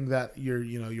nothing that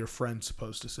your friend's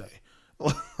supposed to say.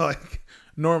 Like,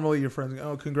 normally your friends go,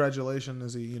 oh, congratulations.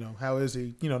 Is he, how is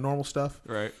he? Normal stuff.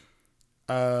 Right.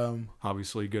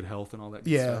 Obviously good health and all that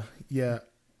good Yeah. stuff. Yeah.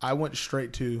 I went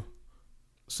straight to,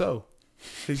 so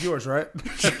he's yours, right?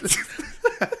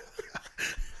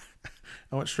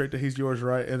 I went straight to he's yours,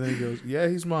 right? And then he goes, yeah,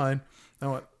 he's mine. I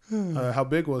went, how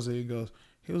big was he? He goes,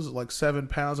 he was like 7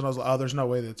 pounds. And I was like, oh, there's no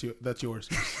way that's yours.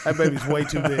 That baby's way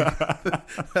too big.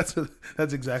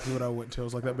 That's exactly what I went to. I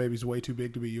was like, that baby's way too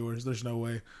big to be yours. There's no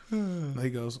way. And he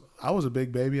goes, I was a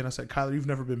big baby. And I said, Kyler, you've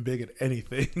never been big at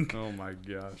anything. Oh my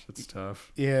gosh, that's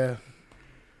tough. Yeah.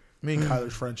 Me and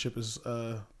Kyler's friendship is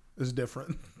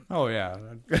different. Oh yeah,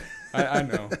 I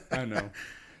know.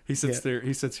 He sits there.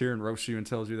 He sits here and roasts you and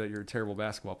tells you that you're a terrible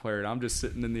basketball player. And I'm just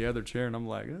sitting in the other chair and I'm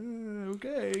like,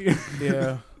 okay.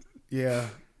 Yeah.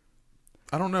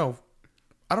 I don't know.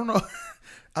 I don't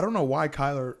know why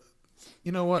Kyler.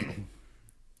 You know what?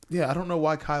 Yeah, I don't know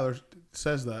why Kyler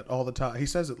says that all the time. He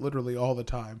says it literally all the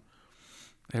time.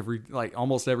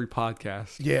 Almost every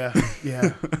podcast. Yeah.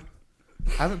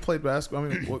 I haven't played basketball. I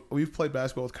mean, we've played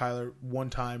basketball with Kyler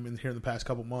one time here in the past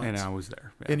couple months. And I was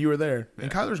there. Yeah. And you were there. Yeah.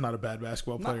 And Kyler's not a bad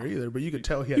basketball player either, but you could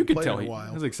tell he You hadn't could played tell in a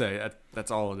while. I was like, say that's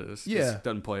all it is. Yeah. Just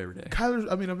doesn't play every day.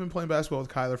 I've been playing basketball with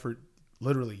Kyler for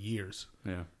literally years.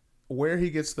 Yeah. Where he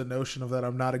gets the notion of that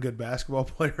I'm not a good basketball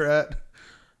player at,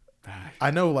 I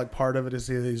know like part of it is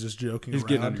he's just joking He's around.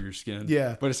 getting under your skin.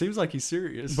 Yeah. But it seems like he's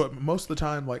serious. But most of the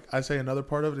time, like I say, another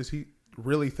part of it is he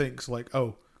really thinks like,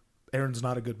 oh, Aaron's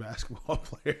not a good basketball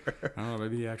player. I don't know.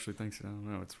 Maybe he actually thinks it. I don't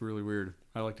know. It's really weird.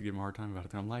 I like to give him a hard time about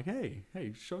it. I'm like, hey,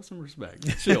 show some respect.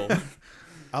 Chill.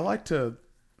 I like to,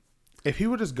 if he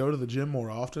would just go to the gym more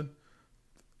often,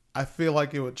 I feel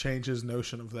like it would change his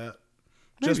notion of that.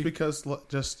 Maybe. Just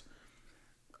because,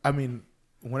 I mean,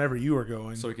 whenever you were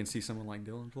going. So he can see someone like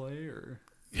Dylan play or?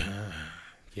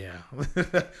 Yeah.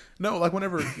 No, like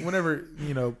whenever,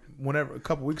 a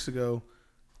couple weeks ago,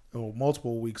 or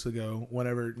multiple weeks ago,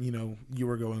 whenever, you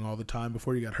were going all the time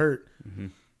before you got hurt. Mm-hmm.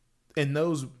 In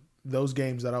those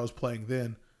games that I was playing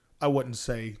then, I wouldn't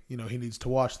say, he needs to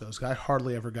watch those. I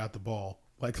hardly ever got the ball.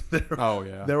 Like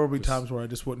there will be times where I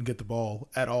just wouldn't get the ball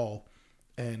at all.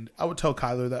 And I would tell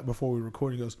Kyler that before we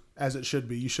record. He goes, as it should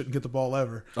be. You shouldn't get the ball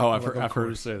ever. Oh, I've heard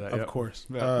her say that. Of course.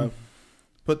 Yeah.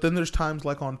 But then there's times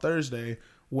like on Thursday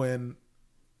when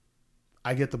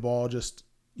I get the ball just,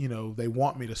 they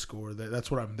want me to score.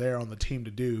 That's what I'm there on the team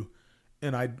to do.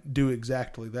 And I do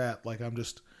exactly that. Like I'm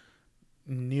just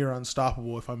near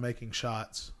unstoppable if I'm making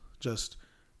shots. Just,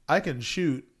 I can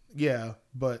shoot, yeah,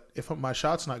 but if my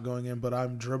shot's not going in, but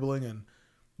I'm dribbling and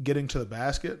getting to the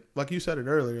basket, like you said it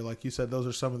earlier, like you said, those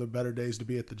are some of the better days to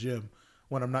be at the gym.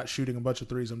 When I'm not shooting a bunch of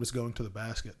threes, I'm just going to the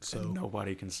basket. So and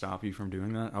nobody can stop you from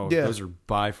doing that. Oh, yeah. Those are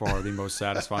by far the most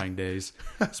satisfying days,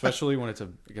 especially when it's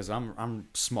because I'm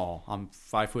small. I'm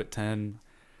 5'10",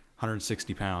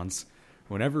 160 pounds.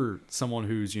 Whenever someone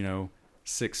who's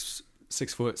 6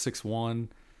 foot 6'1",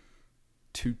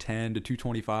 210 to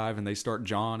 225, and they start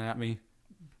jawing at me.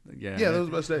 Yeah, those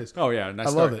are the best days. Oh yeah, and I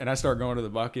love it. And I start going to the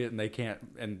bucket, and they can't,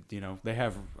 and they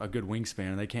have a good wingspan,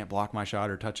 and they can't block my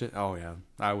shot or touch it. Oh yeah,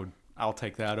 I'll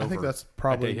take that over. I think that's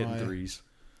probably hitting threes.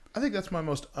 I think that's my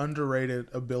most underrated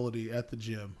ability at the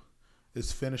gym,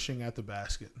 is finishing at the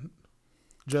basket.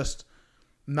 Just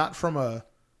not from a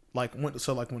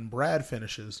when Brad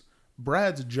finishes,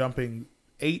 Brad's jumping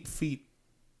 8 feet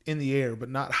in the air, but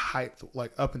not height,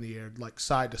 like up in the air, like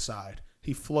side to side.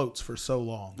 He floats for so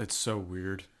long. It's so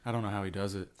weird. I don't know how he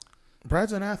does it.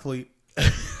 Brad's an athlete.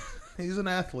 He's an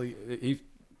athlete.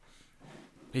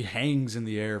 He hangs in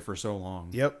the air for so long.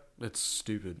 Yep. It's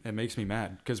stupid. It makes me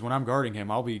mad because when I'm guarding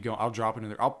him, I'll drop into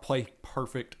there. I'll play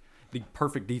the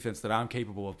perfect defense that I'm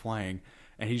capable of playing,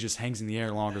 and he just hangs in the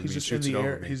air longer than me. He's just in the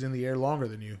air. He's in the air longer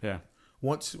than you. Yeah.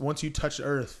 Once you touch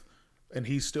earth, and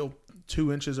he's still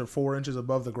 2 inches or 4 inches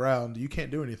above the ground, you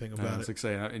can't do anything about it. That's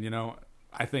exciting. And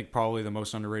I think probably the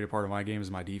most underrated part of my game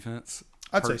is my defense.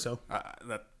 I'd say so.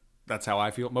 That's how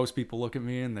I feel. Most people look at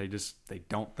me and they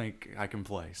don't think I can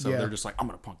play. So they're just like, I'm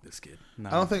going to punk this kid. No,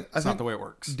 I think not the way it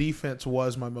works. Defense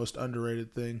was my most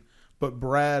underrated thing, but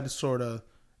Brad sort of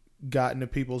got into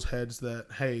people's heads that,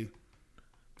 hey,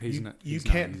 you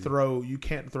can't throw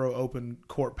open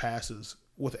court passes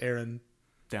with Aaron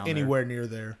down anywhere near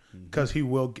there, because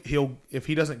he'll if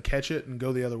he doesn't catch it and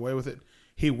go the other way with it,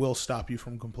 he will stop you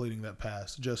from completing that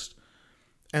pass.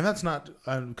 And that's not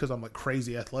because I'm like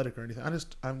crazy athletic or anything.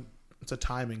 It's a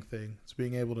timing thing. It's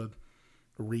being able to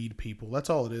read people. That's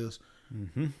all it is.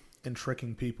 Mm-hmm. And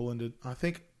tricking people into. I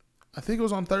think it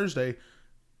was on Thursday.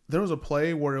 There was a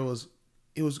play where it was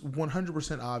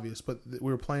 100% obvious, but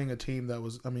we were playing a team that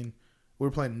was. I mean, we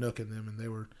were playing Nook in them, and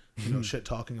shit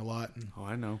talking a lot. And Oh,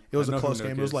 I know. it was I a know who close Nook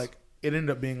game. It was is. like it ended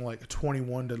up being like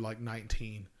 21 to like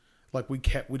 19. Like we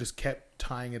just kept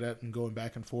tying it up and going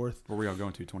back and forth. Where were y'all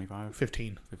going to? 25?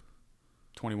 15.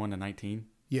 21 to 19?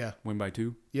 Yeah. Win by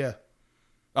 2? Yeah.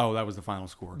 Oh, that was the final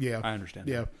score. Yeah. I understand.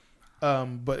 Yeah.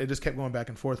 But it just kept going back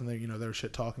and forth, and they were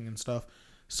shit talking and stuff.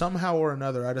 Somehow or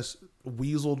another, I just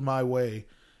weaseled my way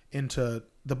into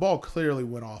the ball. Clearly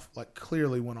went off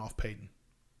Peyton.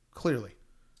 Clearly.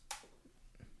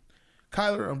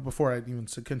 Kyler, before I even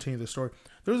continue the story,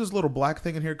 there was this little black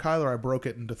thing in here, Kyler. I broke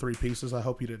it into 3 pieces. I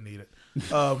hope you didn't eat it.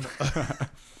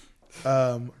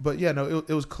 But yeah, no,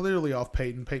 it was clearly off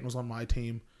Peyton. Peyton was on my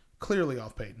team. Clearly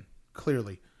off Peyton.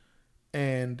 Clearly.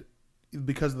 And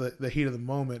because of the heat of the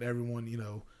moment,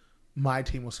 everyone, my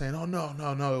team was saying, oh, no,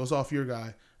 it was off your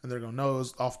guy. And they're going, no, it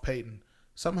was off Peyton.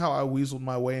 Somehow I weaseled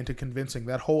my way into convincing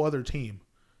that whole other team,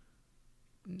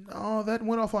 no, that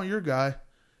went off on your guy.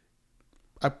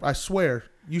 I swear,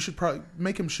 you should probably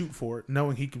make him shoot for it,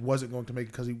 knowing he wasn't going to make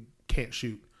it because he can't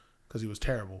shoot, because he was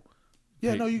terrible.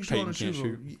 Yeah, no, you should want to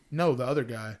shoot. No, the other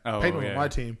guy. Peyton was on my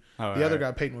team. The other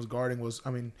guy Peyton was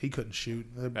guarding he couldn't shoot.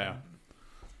 Yeah.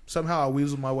 Somehow I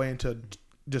weaseled my way into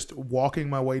just walking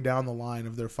my way down the line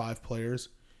of their 5 players.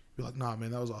 Be like, nah,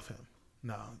 man, that was off him.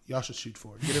 No, y'all should shoot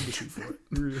for it. Get him to shoot for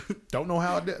it. Don't know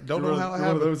how it did. Don't know how it happened.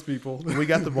 One of those people. We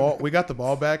got the ball. We got the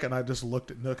ball back, and I just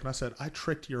looked at Nook and I said, "I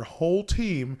tricked your whole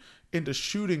team into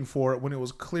shooting for it when it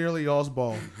was clearly y'all's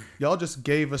ball. Y'all just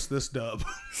gave us this dub."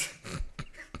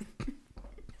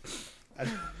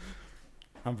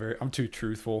 I'm too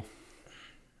truthful.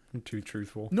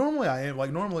 Normally I am.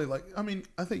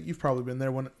 I think you've probably been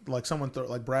there when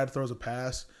Brad throws a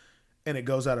pass and it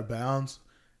goes out of bounds.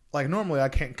 Like normally I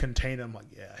can't contain it. I'm like,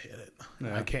 yeah, I hit it.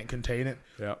 Yeah. I can't contain it.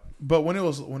 Yeah. But when it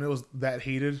was that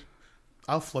heated,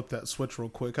 I'll flip that switch real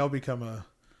quick. I'll become a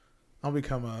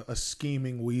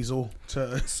scheming weasel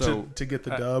to get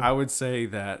the dub. I would say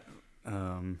that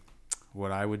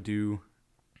what I would do,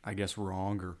 I guess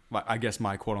wrong, or I guess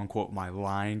my quote unquote my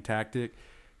lying tactic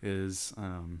is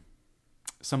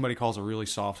somebody calls a really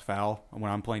soft foul when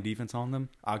I'm playing defense on them.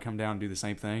 I'll come down and do the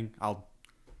same thing. I'll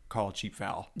call a cheap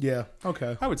foul. Yeah.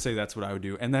 Okay. I would say that's what I would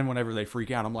do. And then whenever they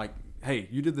freak out, I'm like, hey,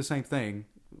 you did the same thing.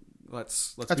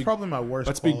 That's probably my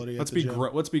worst quality.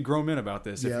 Let's be grown men about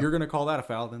this. Yeah. If you're going to call that a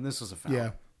foul, then this is a foul.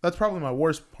 Yeah. That's probably my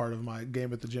worst part of my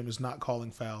game at the gym is not calling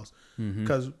fouls.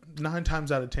 Because 9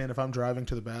 times out of 10, if I'm driving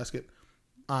to the basket,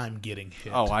 I'm getting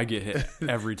hit. Oh, I get hit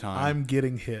every time. I'm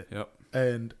getting hit. Yep.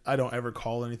 And I don't ever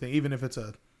call anything, even if it's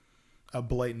a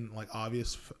blatant,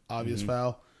 obvious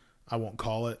foul. I won't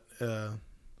call it.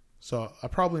 So I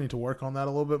probably need to work on that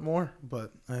a little bit more.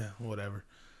 But whatever.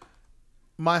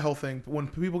 My whole thing, when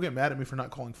people get mad at me for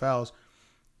not calling fouls,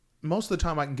 most of the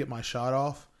time I can get my shot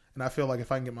off. And I feel like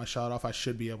if I can get my shot off, I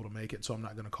should be able to make it. So I'm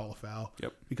not going to call a foul.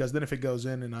 Yep. Because then if it goes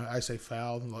in and I say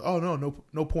foul, I'm like, oh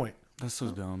no point. That's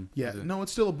so dumb. Yeah, no,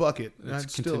 it's still a bucket.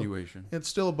 It's continuation. It's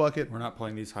still a bucket. We're not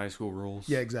playing these high school rules.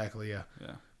 Yeah, exactly. Yeah.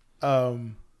 Yeah.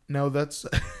 No, that's.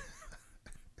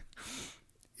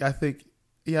 I think.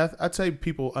 Yeah, I'd say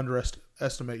people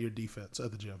underestimate your defense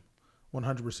at the gym,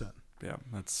 100%. Yeah,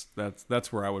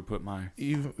 that's where I would put my.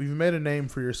 You've made a name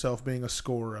for yourself being a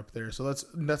scorer up there, so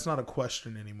that's not a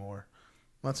question anymore.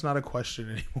 That's not a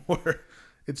question anymore.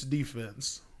 It's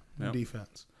defense. Yep.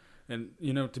 Defense. And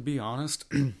to be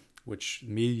honest. Which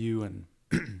me, you, and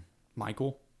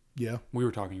Michael, we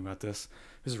were talking about this.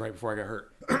 This is right before I got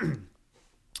hurt.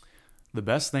 The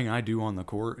best thing I do on the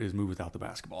court is move without the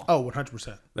basketball. Oh,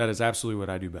 100%. That is absolutely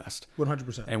what I do best.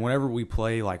 100%. And whenever we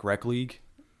play like rec league,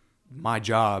 my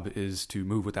job is to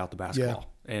move without the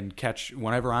basketball and catch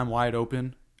whenever I'm wide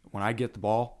open. When I get the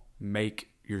ball,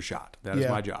 make your shot. That is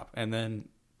my job. And then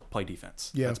play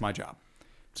defense. Yeah. That's my job.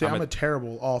 See, I'm a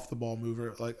terrible off the ball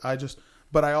mover.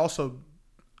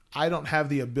 I don't have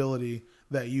the ability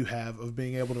that you have of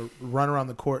being able to run around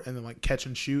the court and then catch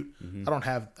and shoot. Mm-hmm. I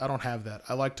don't have that.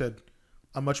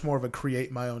 I'm much more of a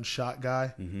create my own shot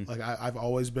guy. Mm-hmm. I've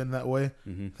always been that way.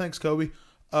 Mm-hmm. Thanks, Kobe.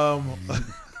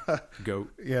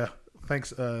 Goat. Yeah.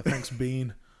 Thanks,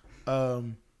 Bean.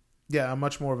 I'm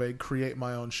much more of a create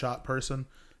my own shot person.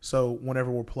 So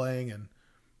whenever we're playing, and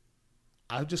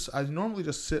I normally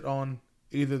just sit on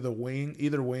either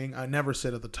wing. I never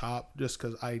sit at the top just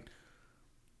because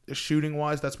shooting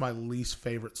wise, that's my least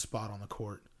favorite spot on the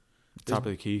court. Top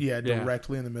of the key. Yeah,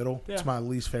 directly in the middle. Yeah. It's my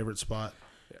least favorite spot.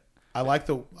 Yeah. I like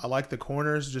the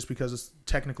corners just because it's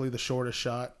technically the shortest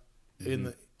shot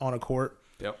on a court.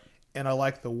 Yep. And I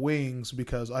like the wings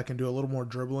because I can do a little more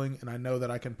dribbling, and I know that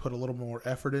I can put a little more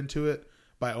effort into it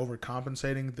by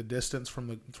overcompensating the distance from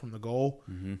the goal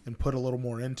and put a little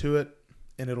more into it.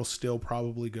 and it'll still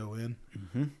probably go in.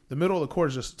 Mm-hmm. The middle of the court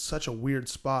is just such a weird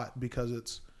spot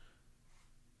because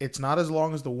it's not as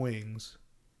long as the wings,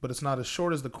 but it's not as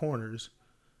short as the corners.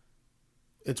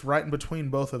 It's right in between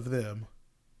both of them,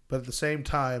 but at the same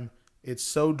time, it's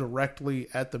so directly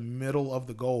at the middle of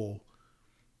the goal,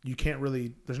 you can't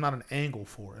really. There's not an angle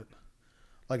for it.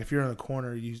 Like if you're in the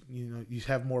corner, you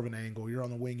have more of an angle. You're on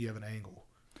the wing, you have an angle.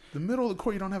 The middle of the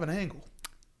court, you don't have an angle.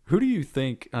 Who do you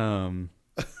think? Who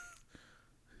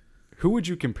would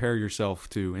you compare yourself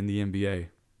to in the NBA?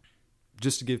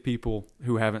 Just to give people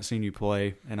who haven't seen you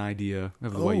play an idea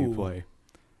of the way you play.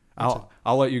 I'll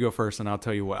let you go first, and I'll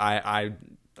tell you what I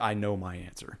know my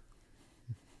answer.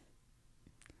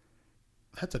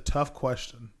 That's a tough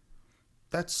question.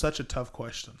 That's such a tough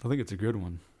question. I think it's a good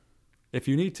one. If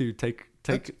you need to take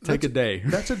a day.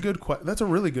 That's a good. That's a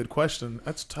really good question.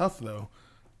 That's tough though.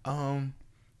 I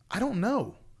don't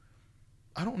know.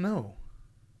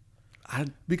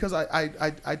 Because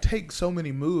I take so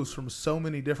many moves from so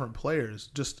many different players.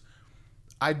 Just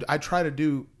I try to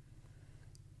do,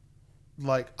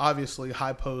 like, obviously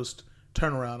high post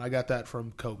turnaround. I got that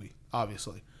from Kobe,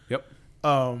 obviously. Yep.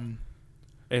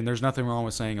 And there's nothing wrong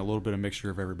with saying a little bit of mixture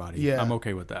of everybody. Yeah. I'm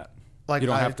okay with that. Like you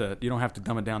don't have to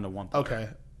dumb it down to one player. Okay.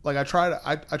 Like I try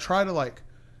to like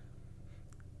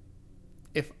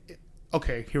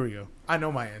okay, here we go. I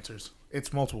know my answers.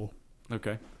 It's multiple.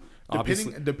 Okay.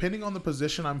 Depending on the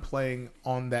position I'm playing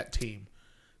on that team.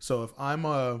 So if I'm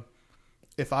on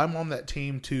that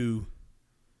team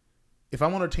if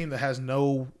I'm on a team that has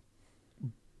no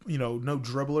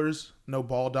dribblers, no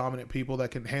ball dominant people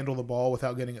that can handle the ball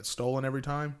without getting it stolen every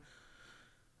time,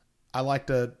 I like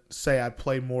to say I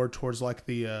play more towards like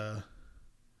the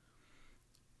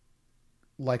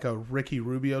like a Ricky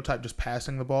Rubio type, just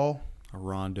passing the ball. A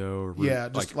Rondo, or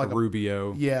just like a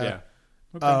Rubio. Yeah.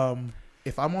 Okay.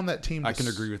 If I'm on that team, I can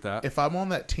agree with that. If I'm on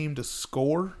that team to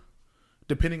score,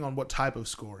 depending on what type of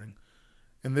scoring,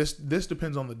 and this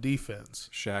depends on the defense.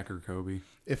 Shaq or Kobe.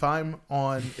 If I'm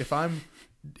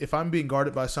being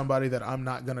guarded by somebody that I'm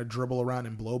not going to dribble around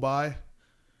and blow by,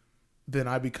 then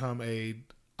I'm a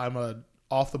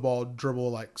off the ball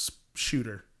dribble like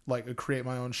shooter, like create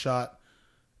my own shot,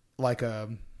 like I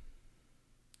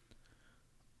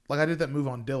did that move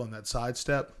on Dylan, that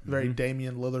sidestep, very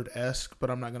Damian Lillard-esque, but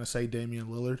I'm not going to say Damian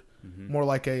Lillard. Mm-hmm. More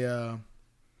like a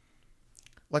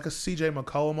CJ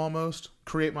McCollum almost.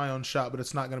 Create my own shot, but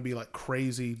it's not going to be like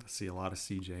crazy. I see a lot of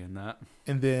CJ in that.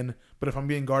 But if I'm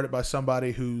being guarded by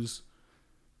somebody who's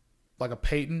like a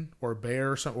Peyton or a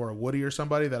Bear or a Woody or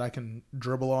somebody that I can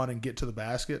dribble on and get to the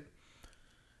basket,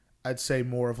 I'd say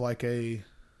more of like I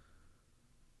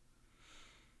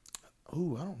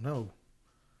don't know.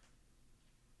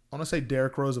 I want to say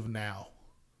Derrick Rose of now.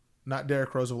 Not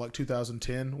Derrick Rose of like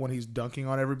 2010 when he's dunking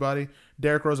on everybody.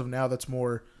 Derrick Rose of now that's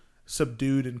more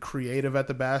subdued and creative at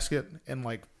the basket and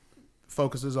like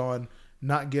focuses on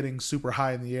not getting super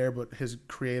high in the air, but his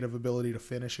creative ability to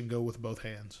finish and go with both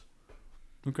hands.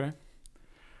 Okay.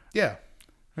 Yeah.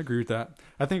 I agree with that.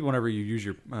 I think whenever you use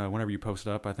whenever you post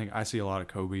it up, I think I see a lot of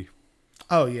Kobe.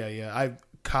 Oh yeah. I've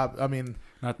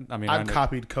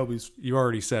copied Kobe's. You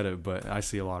already said it, but I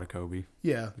see a lot of Kobe.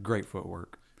 Yeah. Great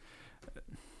footwork.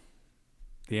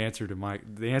 The answer for I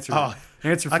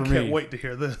me. can't wait to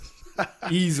hear this.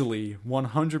 Easily,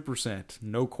 100%,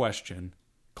 no question.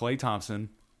 Klay Thompson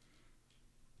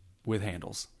with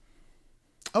handles.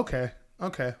 Okay,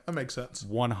 that makes sense.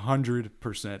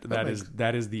 100%.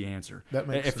 That is the answer. That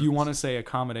makes sense. If you want to say a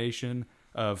combination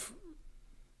of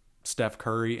Steph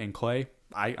Curry and Klay,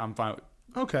 I'm fine.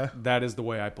 Okay. That is the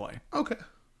way I play. Okay.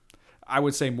 I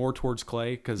would say more towards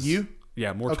Klay because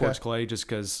towards Klay just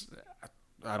because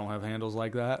I don't have handles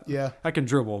like that. Yeah. I can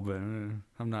dribble, but I'm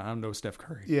no Steph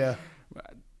Curry. Yeah.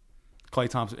 Klay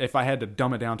Thompson. If I had to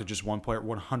dumb it down to just one player,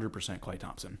 100% Klay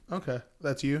Thompson. Okay,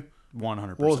 that's you.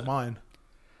 100%. What was mine?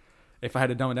 If I had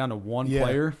to dumb it down to one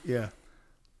player, yeah.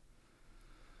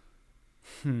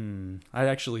 I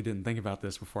actually didn't think about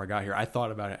this before I got here. I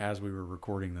thought about it as we were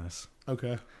recording this.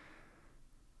 Okay.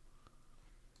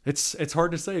 It's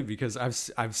hard to say because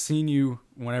I've seen you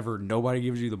whenever nobody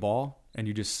gives you the ball and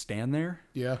you just stand there.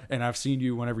 Yeah. And I've seen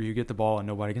you whenever you get the ball and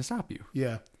nobody can stop you.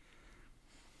 Yeah.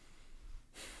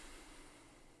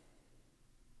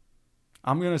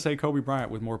 I'm going to say Kobe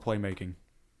Bryant with more playmaking.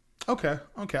 Okay.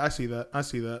 I see that. That's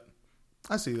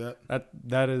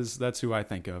who I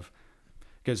think of.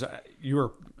 Because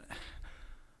you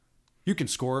can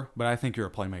score, but I think you're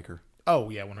a playmaker.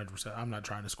 Oh yeah, 100%. I'm not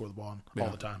trying to score the ball all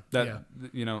the time.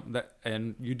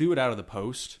 And you do it out of the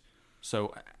post.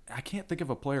 So I can't think of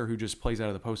a player who just plays out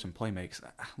of the post and play makes.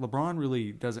 LeBron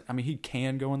really doesn't. I mean, he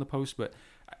can go in the post, but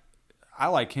I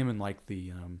like him in like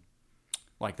the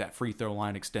like that free throw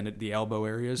line extended the elbow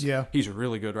areas. Yeah. He's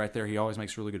really good right there. He always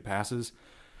makes really good passes.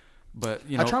 But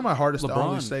I try my hardest to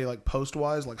only LeBron, say like post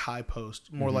wise, like high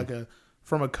post, more like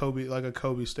from a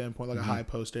Kobe standpoint, like a high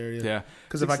post area. Yeah.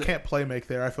 Because if I can't play make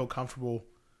there, I feel comfortable.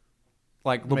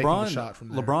 Like making the LeBron, shot from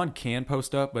there. LeBron can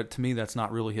post up, but to me that's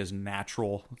not really his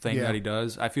natural thing Yeah. that he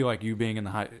does. I feel like you being in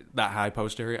that high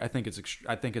post area, I think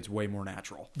it's way more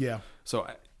natural. Yeah, So,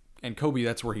 and Kobe,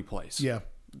 that's where he plays. yeah,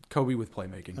 Kobe with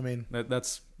playmaking. I mean,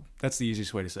 that's the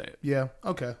easiest way to say it. yeah.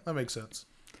 Okay, that makes sense.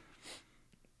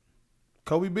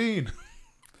 Kobe Bean.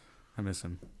 I miss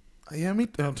him. Yeah,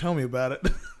 tell me about it.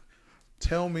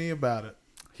 Tell me about it.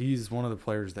 He's one of the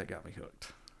players that got me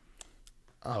hooked.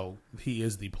 Oh, he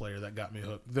is the player that got me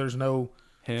hooked. There's no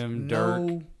Him,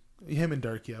 Dirk. him and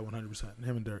Dirk. Yeah, 100%.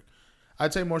 Him and Dirk.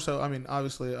 I'd say more so. I mean,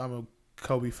 obviously, I'm a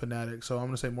Kobe fanatic, so I'm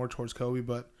going to say more towards Kobe.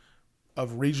 But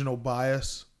of regional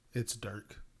bias, it's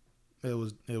Dirk. It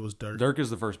was Dirk. Dirk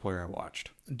is the first player I watched.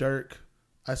 Dirk.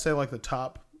 I say like the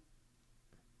top.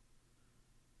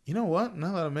 You know what?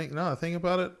 Now that I think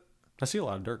about it, I see a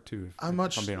lot of Dirk too. If I'm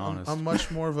being honest. I'm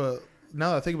much more of a.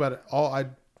 Now that I think about it,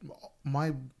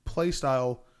 my play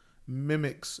style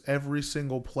mimics every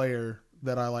single player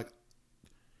that I like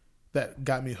that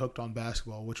got me hooked on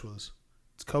basketball, which was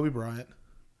it's Kobe Bryant,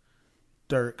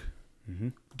 Dirk,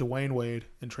 Dwayne Wade,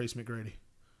 and Trace McGrady.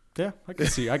 Yeah, I can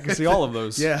see all of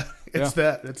those. Yeah, it's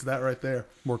that right there.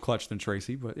 More clutch than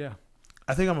Tracy, but yeah.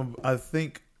 I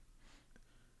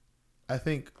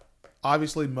think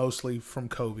obviously mostly from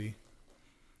Kobe,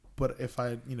 but if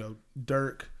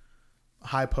Dirk,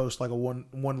 high post like a one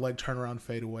leg turnaround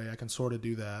fadeaway, I can sort of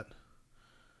do that.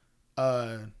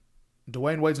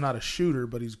 Dwayne Wade's not a shooter,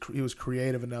 but he was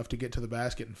creative enough to get to the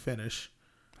basket and finish.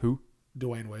 Who?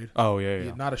 Dwayne Wade. Oh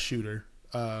yeah. Not a shooter.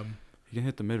 He can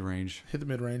hit the mid range. Hit the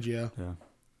mid range, yeah. Yeah.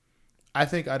 I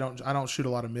think I don't shoot a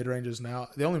lot of mid ranges now.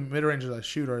 The only mid ranges I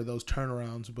shoot are those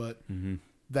turnarounds, but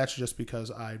that's just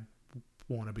because I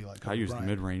want to be like Kobe I use Bryant.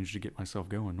 the mid range to get myself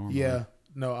going normally. Yeah.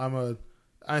 No,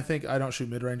 I think I don't shoot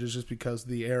mid ranges just because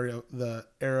the era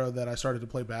that I started to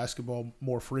play basketball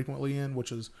more frequently in,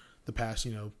 which is the past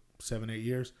 7-8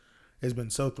 years, has been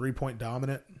so 3-point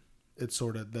dominant. That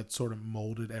sort of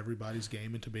molded everybody's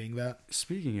game into being that.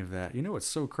 Speaking of that, what's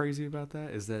so crazy about that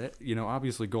is that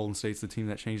obviously Golden State's the team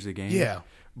that changed the game. Yeah,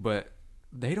 but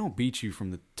they don't beat you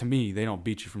from the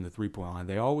 3-point line.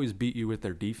 They always beat you with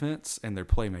their defense and their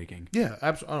playmaking. Yeah,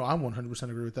 absolutely. I 100%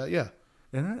 agree with that. Yeah,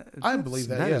 and I believe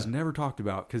that. That yeah. is never talked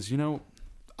about because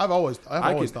I've always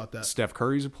thought that Steph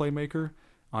Curry's a playmaker.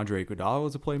 Andre Iguodala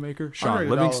is a playmaker. Sean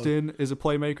Livingston is a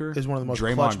playmaker. Is one of the most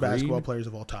Draymond clutch Green. basketball players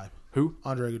of all time. Who?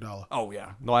 Andre Iguodala. Oh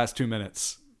yeah, the last 2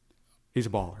 minutes, he's a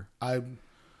baller.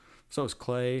 So is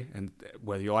Clay, and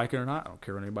whether you like it or not, I don't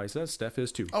care what anybody says. Steph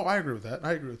is too. Oh, I agree with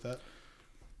that.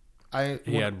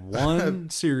 He had one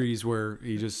series where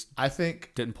he just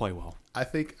didn't play well. I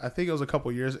think it was a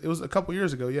couple years. It was a couple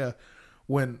years ago, yeah,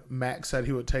 when Max said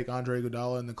he would take Andre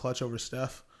Iguodala in the clutch over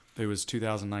Steph. It was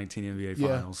 2019 NBA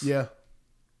Finals. Yeah.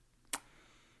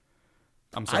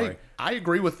 I'm sorry. I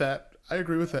agree with that.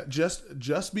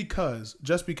 Just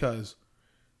because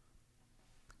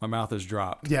my mouth is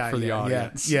dropped the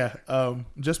audience. Yeah.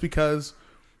 Just because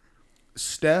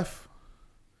Steph,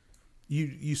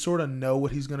 you sort of know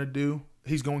what he's going to do.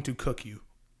 He's going to cook you.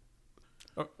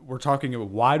 We're talking a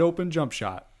wide open jump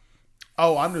shot.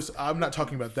 Oh, I'm not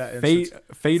talking about that.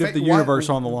 Fate of the universe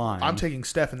on the line. I'm taking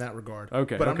Steph in that regard.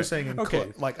 Okay. But I'm just saying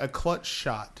like a clutch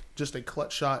shot, just a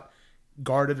clutch shot,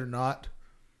 guarded or not.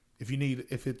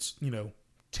 If it's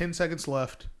 10 seconds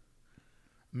left,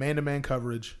 man-to-man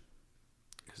coverage.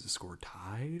 Is the score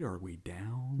tied or are we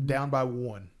down? Down by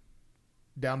one.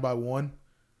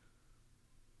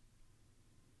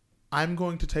 I'm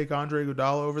going to take Andre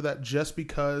Iguodala over that just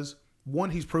because, one,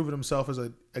 he's proven himself as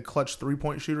a clutch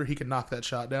three-point shooter. He can knock that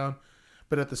shot down.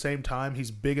 But at the same time,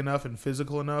 he's big enough and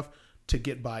physical enough to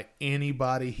get by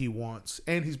anybody he wants.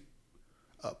 And he's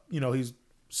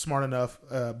smart enough,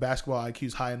 basketball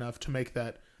IQ's high enough to make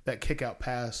that kick-out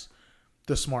pass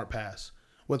the smart pass.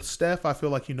 With Steph, I feel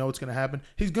like what's going to happen.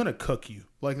 He's going to cook you.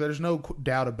 Like, there's no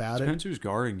doubt about it. Depends who's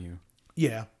guarding you.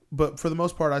 Yeah, but for the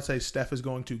most part, I'd say Steph is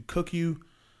going to cook you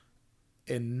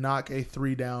and knock a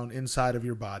three down inside of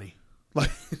your body.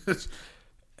 Like,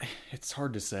 it's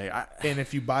hard to say. And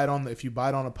if you bite on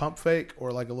a pump fake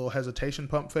or like a little hesitation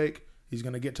pump fake, he's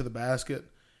going to get to the basket.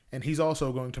 And he's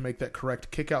also going to make that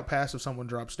correct kick-out pass if someone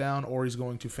drops down, or he's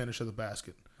going to finish at the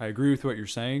basket. I agree with what you're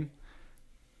saying.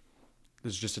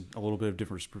 There's just a little bit of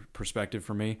different perspective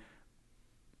for me.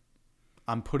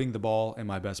 I'm putting the ball in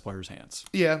my best player's hands.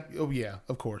 Yeah. Oh, yeah,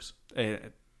 of course.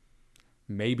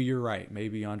 maybe you're right.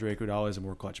 Maybe Andre Iguodala is a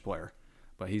more clutch player,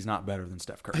 but he's not better than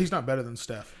Steph Curry. He's not better than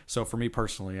Steph. So for me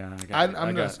personally, he's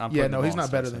He's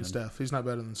not better than Steph. He's not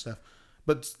better than Steph.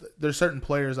 But there's certain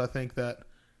players I think that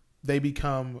they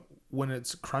become, when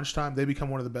it's crunch time, they become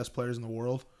one of the best players in the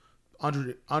world.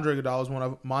 Andre Iguodala is one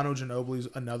of them. Manu Ginobili is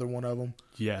another one of them.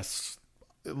 Yes.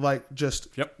 Like, just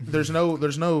Yep. there's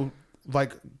no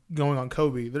like going on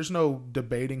Kobe. There's no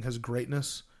debating his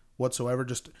greatness whatsoever.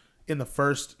 Just in the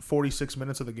first 46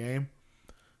 minutes of the game,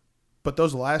 but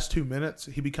those last 2 minutes,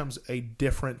 he becomes a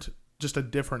different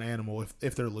animal.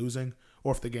 If they're losing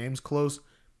or if the game's close,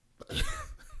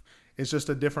 it's just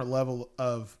a different level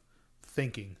of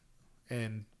thinking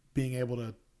and being able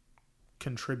to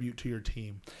contribute to your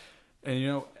team.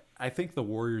 And I think the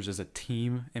Warriors as a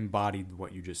team embodied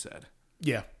what you just said.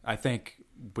 Yeah. I think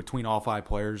between all 5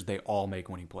 players, they all make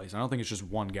winning plays. I don't think it's just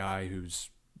one guy who's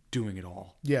doing it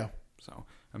all. Yeah. So,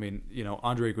 I mean,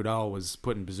 Andre Iguodala was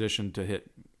put in position to hit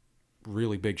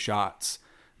really big shots,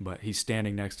 but he's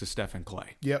standing next to Stephen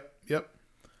Clay. Yep.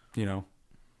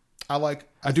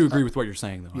 I do agree with what you're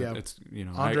saying, though. Yeah. It's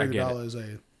Andre I get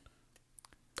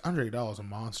Iguodala is a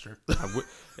monster.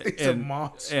 He's a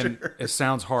monster. And it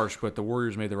sounds harsh, but the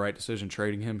Warriors made the right decision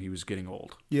trading him. He was getting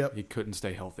old. Yep. He couldn't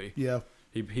stay healthy. Yeah.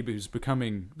 He was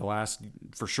becoming the last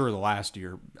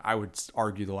year. I would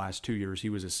argue the last 2 years he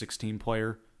was a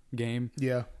 16-player game.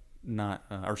 Yeah. Not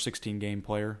or 16 game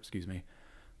player. Excuse me.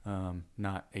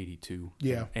 Not 82.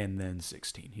 Yeah. And then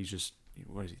 16. He's just,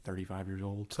 what is he? 35 years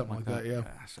old. Something like that. Yeah.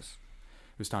 It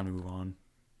was time to move on.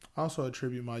 I also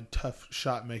attribute my tough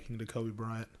shot making to Kobe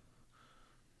Bryant.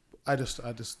 I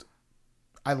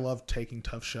love taking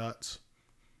tough shots.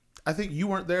 I think you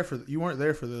weren't there for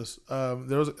this.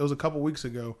 It was a couple weeks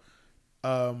ago.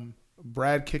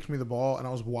 Brad kicked me the ball and I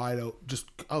was wide open.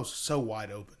 I was so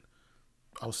wide open.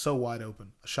 I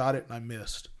shot it and I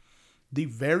missed. The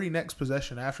very next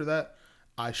possession after that,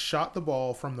 I shot the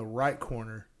ball from the right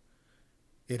corner.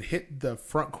 It hit the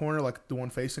front corner, like the one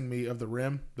facing me of the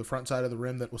rim, the front side of the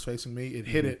rim that was facing me. It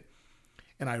hit it,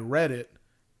 and I read it,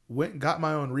 went and got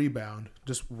my own rebound,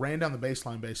 just ran down the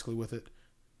baseline basically with it.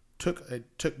 Took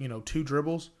 2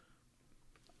 dribbles.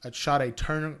 I shot a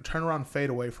turnaround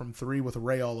fadeaway from 3 with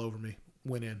Ray all over me.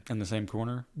 Went in. In the same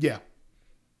corner? Yeah. I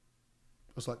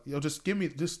was like, just give me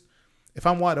if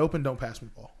I'm wide open, don't pass me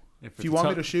the ball. If you want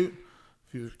me to shoot,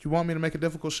 if you want me to make a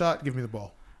difficult shot, give me the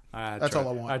ball. That's all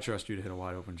I want. I trust you to hit a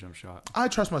wide open jump shot. I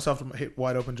trust myself to hit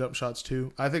wide open jump shots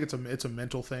too. I think it's a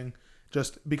mental thing.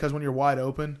 Just because when you're wide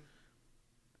open,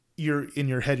 you're in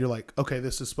your head, you're like, okay,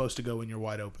 this is supposed to go when you're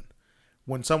wide open.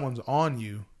 When someone's on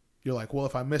you, you're like, well,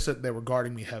 if I miss it, they were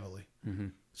guarding me heavily. Mm-hmm.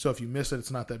 So if you miss it,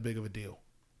 it's not that big of a deal.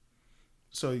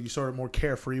 So you sort of more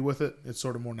carefree with it. It's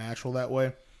sort of more natural that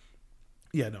way.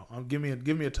 Yeah, no. Give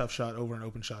me a tough shot over an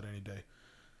open shot any day.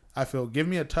 I feel give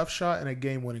me a tough shot and a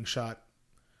game-winning shot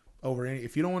over any.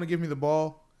 If you don't want to give me the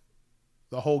ball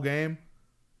the whole game,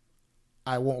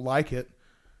 I won't like it.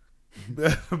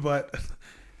 But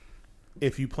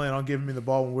if you plan on giving me the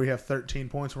ball when we have 13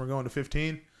 points and we're going to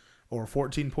 15, or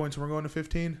 14 points and we're going to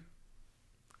 15,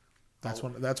 that's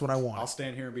what I want. I'll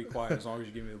stand here and be quiet as long as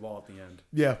you give me the ball at the end.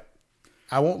 Yeah,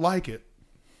 I won't like it,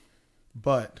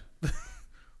 but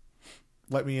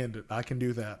let me end it. I can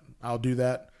do that. I'll do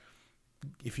that.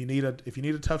 If you need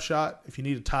a tough shot, if you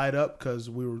need to tie it up because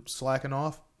we were slacking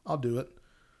off, I'll do it.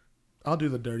 I'll do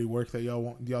the dirty work that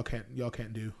y'all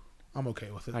can't do. I'm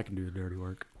okay with it. I can do the dirty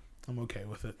work. I'm okay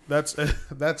with it.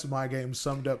 That's my game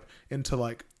summed up into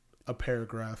like a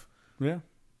paragraph. Yeah.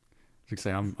 Like I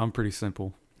say, I'm pretty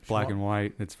simple. Black and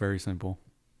white. It's very simple.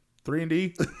 3 and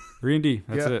D. 3 and D.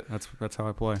 That's it. That's how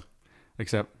I play.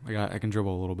 Except I can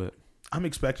dribble a little bit. I'm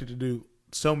expected to do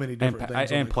so many different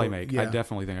things. And play make. Yeah. I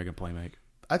definitely think I can play make.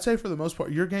 I'd say for the most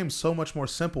part, your game's so much more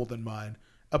simple than mine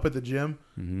up at the gym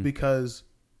because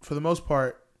for the most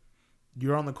part,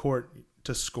 you're on the court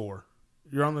to score.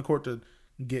 You're on the court to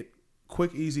get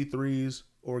quick, easy threes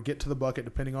or get to the bucket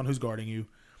depending on who's guarding you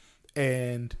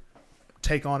and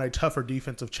take on a tougher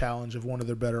defensive challenge of one of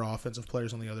their better offensive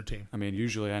players on the other team. I mean,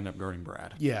 usually I end up guarding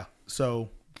Brad. Yeah. So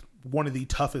one of the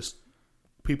toughest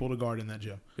people to guard in that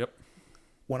gym. Yep.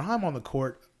 When I'm on the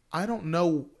court, I don't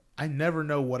know. I never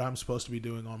know what I'm supposed to be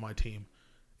doing on my team.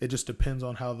 It just depends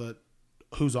on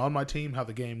who's on my team, how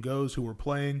the game goes, who we're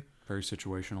playing. Very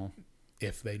situational.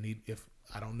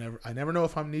 I never know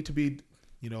if I need to be,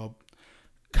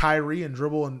 Kyrie and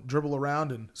dribble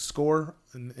around and score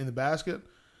in the basket.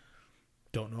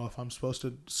 Don't know if I'm supposed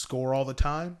to score all the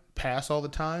time, pass all the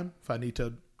time. If I need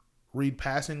to read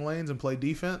passing lanes and play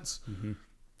defense. Mm-hmm.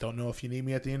 Don't know if you need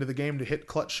me at the end of the game to hit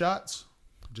clutch shots.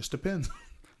 It just depends.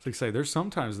 like I say, there's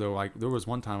sometimes though, like there was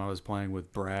one time I was playing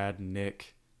with Brad,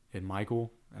 Nick, and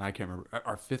Michael, and I can't remember.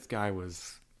 Our fifth guy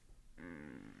was,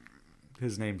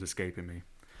 his name's escaping me.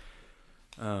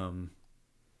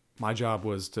 My job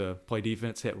was to play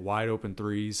defense, hit wide open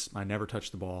threes. I never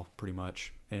touched the ball pretty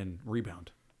much, and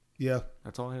rebound. Yeah.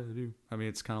 That's all I had to do. I mean,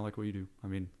 it's kind of like what you do. I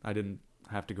mean, I didn't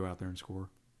have to go out there and score,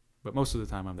 but most of the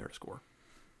time I'm there to score.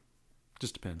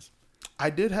 Just depends. I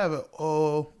did have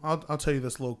I'll tell you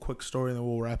this little quick story and then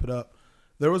we'll wrap it up.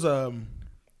 There was I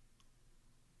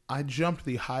jumped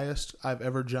the highest I've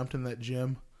ever jumped in that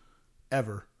gym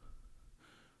ever.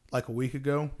 Like a week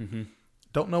ago. Mm-hmm.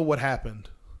 Don't know what happened.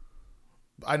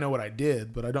 I know what I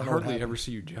did, but I don't know what happened. Hardly ever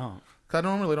see you jump. I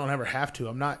normally don't ever have to.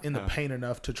 I'm not in the paint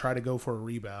enough to try to go for a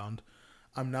rebound.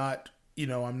 I'm not,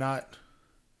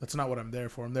 that's not what I'm there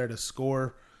for. I'm there to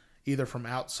score either from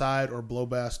outside or blow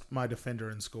past my defender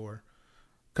and score.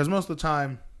 Because most of the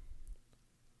time,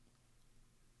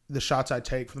 the shots I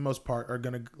take, for the most part, are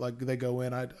going to, they go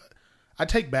in. I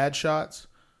take bad shots,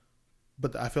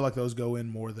 but I feel like those go in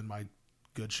more than my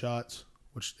good shots,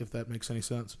 which, if that makes any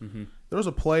sense. Mm-hmm. There was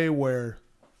a play where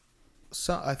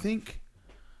I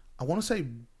want to say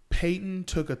Peyton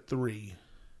took a three,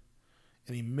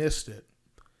 and he missed it.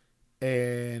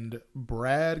 And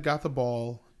Brad got the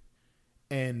ball,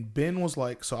 and Ben was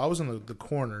like, so I was in the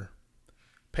corner.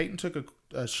 Peyton took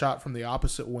a shot from the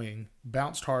opposite wing,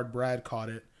 bounced hard, Brad caught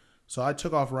it. So I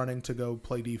took off running to go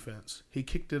play defense. He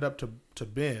kicked it up to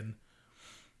Ben,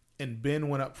 and Ben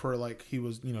went up for he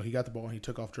got the ball and he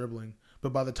took off dribbling.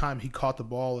 But by the time he caught the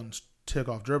ball and took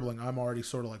off dribbling, I'm already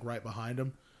sort of right behind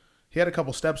him. He had a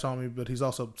couple steps on me, but he's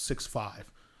also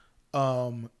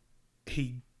 6'5".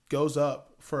 He goes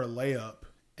up for a layup,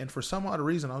 and for some odd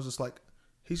reason, I was just like,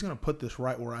 he's going to put this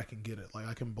right where I can get it.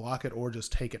 I can block it or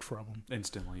just take it from him.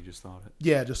 Instantly, you just thought it.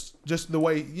 Yeah, just the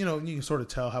way, you can sort of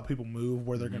tell how people move,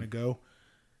 where they're going to go.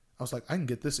 I was like, I can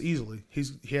get this easily.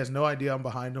 He has no idea I'm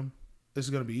behind him. This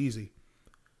is going to be easy.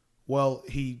 Well,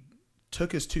 he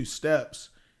took his 2 steps,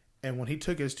 and when he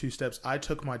took his 2 steps, I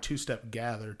took my 2-step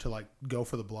gather to go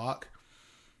for the block.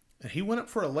 And he went up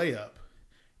for a layup,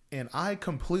 and I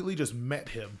completely just met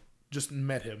him.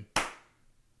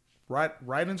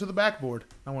 Right into the backboard.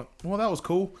 I went, well, that was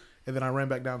cool. And then I ran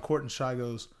back down court, and Shai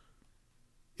goes,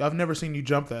 I've never seen you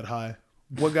jump that high.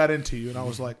 What got into you? And I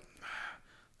was like,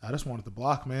 I just wanted the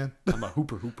block, man. I'm a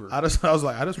hooper. I was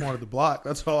like, I just wanted the block.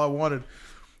 That's all I wanted.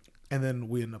 And then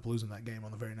we ended up losing that game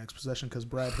on the very next possession because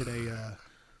Brad hit a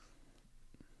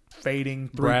fading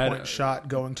 3-point shot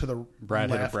going to the Brad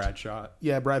left. hit a Brad shot.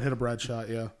 Yeah, Brad hit a Brad shot,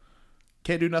 yeah.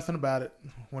 Can't do nothing about it.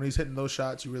 When he's hitting those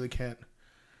shots, you really can't.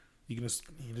 You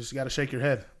just got to shake your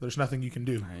head. There's nothing you can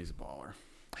do. He's a baller.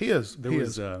 He is.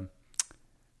 I'm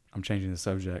changing the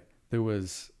subject. It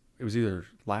was either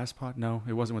last No,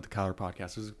 it wasn't with the Kyler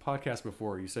podcast. It was a podcast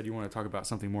before. You said you want to talk about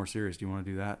something more serious. Do you want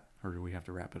to do that, or do we have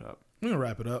to wrap it up? We're gonna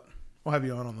wrap it up. We'll have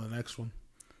you on the next one.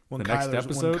 When next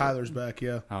episode? When Kyler's back,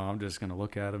 yeah. Oh, I'm just gonna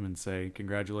look at him and say,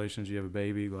 congratulations, you have a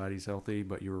baby. Glad he's healthy,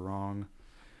 but you were wrong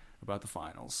about the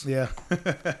finals. Yeah.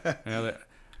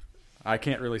 I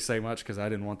can't really say much because I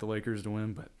didn't want the Lakers to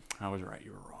win, but I was right.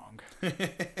 You were wrong.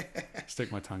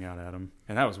 Stick my tongue out at him,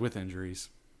 and that was with injuries.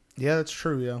 Yeah, that's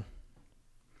true. Yeah.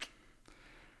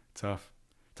 Tough.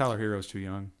 Tyler Hero's too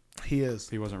young. He is.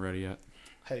 He wasn't ready yet.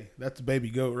 Hey, that's a baby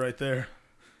goat right there.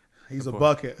 He's a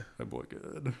bucket. That boy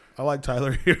good. I like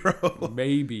Tyler Hero.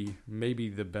 maybe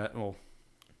the best. Well,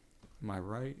 am I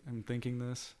right? I'm thinking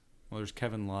this. Well, there's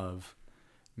Kevin Love.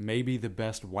 Maybe the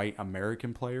best white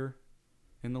American player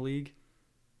in the league.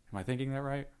 Am I thinking that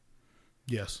right?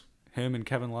 Yes. Him and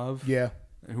Kevin Love? Yeah.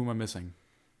 Who am I missing?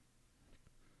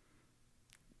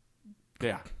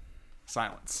 Yeah.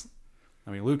 Silence.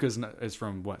 I mean, Luka is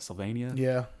from, what, Slovenia?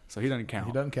 Yeah. So he doesn't count.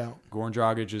 He doesn't count. Goran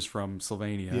Dragic is from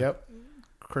Slovenia. Yep.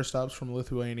 Kristaps from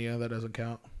Lithuania. That doesn't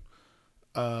count.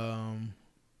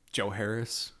 Joe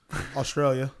Harris.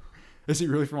 Australia. Is he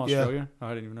really from Australia? Yeah. Oh,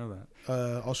 I didn't even know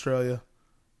that. Australia.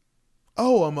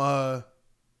 Oh,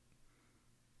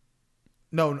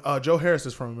 No, Joe Harris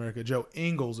is from America. Joe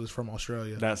Ingles is from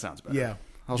Australia. That sounds better. Yeah.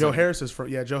 Joe Harris is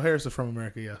from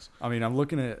America, yes. I mean, I'm going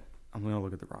to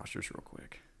look at the rosters real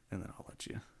quick, and then I'll let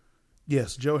you.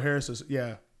 Yes, Joe Harris is,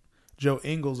 yeah. Joe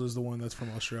Ingles is the one that's from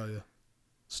Australia.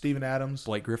 Steven Adams.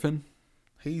 Blake Griffin.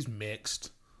 He's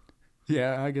mixed.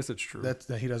 Yeah, I guess it's true.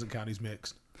 He doesn't count. He's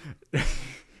mixed.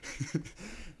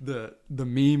 The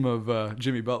meme of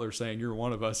Jimmy Butler saying "you're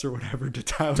one of us" or whatever to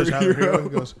Tyler Hero. He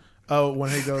goes, when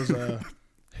he goes,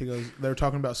 they were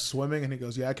talking about swimming, and he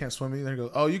goes, "Yeah, I can't swim either." He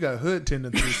goes, "Oh, you got hood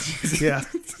tendencies." yeah.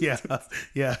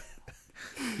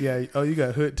 Oh, you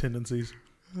got hood tendencies.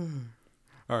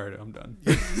 All right, I'm done.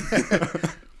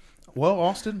 Well,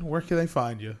 Austin, where can they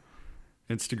find you?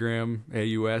 Instagram,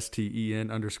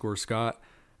 AUSTEN_Scott.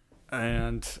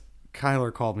 And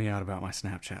Kyler called me out about my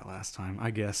Snapchat last time.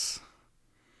 I guess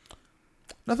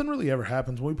Nothing really ever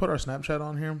happens when we put our Snapchat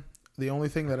on here. The only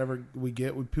thing that ever we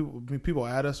get, people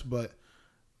add us, but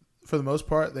for the most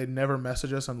part, they never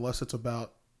message us unless it's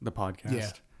about the podcast.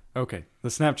 Yeah. Okay. The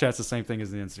Snapchat's the same thing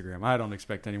as the Instagram. I don't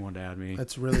expect anyone to add me.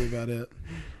 That's really about it.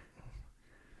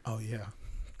 Oh, yeah.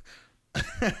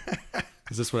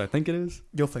 Is this what I think it is?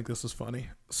 You'll think this is funny.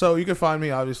 So you can find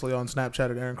me, obviously, on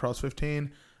Snapchat at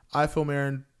AaronCross15. I film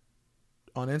Aaron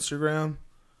on Instagram.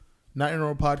 Night and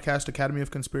Roll Podcast, Academy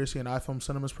of Conspiracy, and iFilm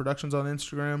Cinemas Productions on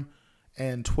Instagram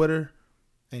and Twitter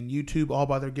and YouTube, all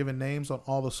by their given names on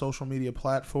all the social media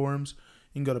platforms.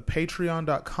 You can go to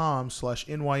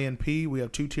patreon.com/NYNP. We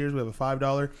have 2 tiers. We have a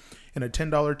 $5 and a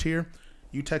 $10 tier.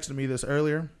 You texted me this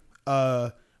earlier.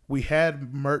 We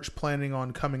had merch planning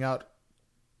on coming out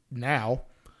now.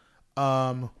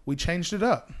 We changed it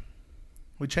up.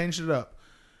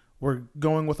 We're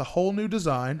going with a whole new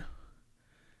design.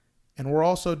 And we're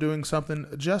also doing something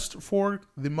just for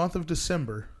the month of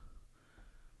December.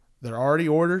 They're already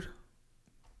ordered.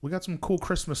 We got some cool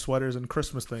Christmas sweaters and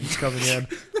Christmas things coming in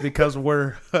because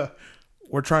we're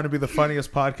trying to be the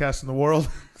funniest podcast in the world.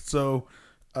 So,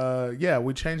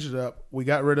 we changed it up. We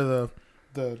got rid of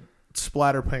the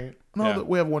splatter paint. No,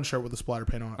 we have one shirt with the splatter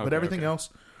paint on it. But everything else,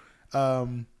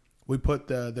 we put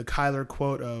the Kyler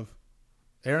quote of,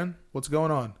 Aaron, what's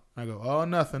going on? I go, oh,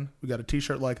 nothing. We got a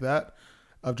T-shirt like that.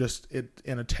 Of just it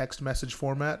in a text message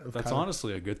format. That's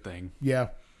honestly a good thing. Yeah.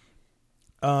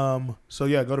 Go to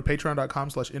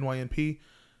patreon.com/NYNP.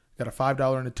 Got a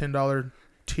 $5 and a $10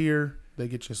 tier. They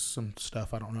get you some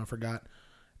stuff. I don't know. I forgot.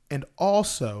 And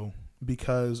also,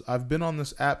 because I've been on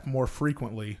this app more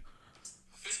frequently,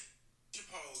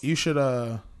 you should,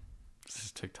 This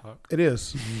is TikTok. It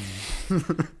is.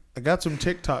 I got some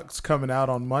TikToks coming out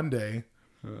on Monday.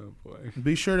 Oh boy.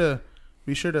 Be sure to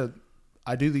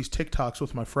I do these TikToks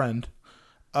with my friend.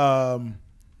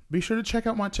 Be sure to check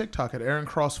out my TikTok at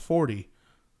AaronCross40.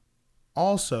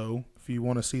 Also, if you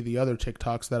want to see the other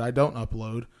TikToks that I don't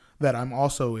upload, that I'm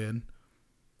also in,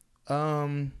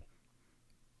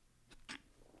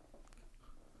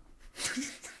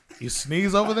 you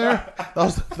sneeze over there? That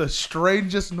was the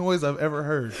strangest noise I've ever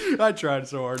heard. I tried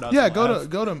so hard not to laugh.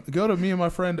 Go to me and my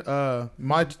friend.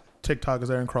 My TikTok is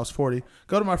AaronCross40.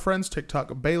 Go to my friend's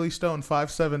TikTok, Bailey Stone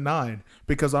 579,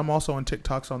 because I'm also on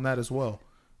TikToks on that as well.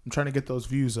 I'm trying to get those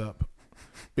views up.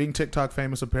 Being TikTok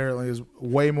famous apparently is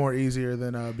way more easier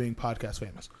than being podcast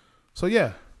famous. So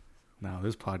yeah. No,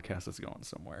 this podcast is going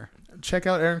somewhere. Check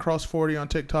out AaronCross40 on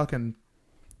TikTok and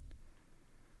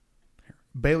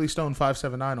Bailey Stone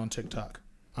 579 on TikTok.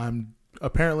 I'm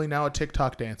apparently now a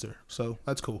TikTok dancer, so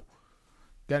that's cool.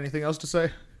 Got anything else to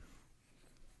say?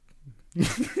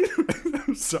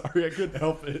 I'm sorry, I couldn't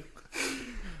help it.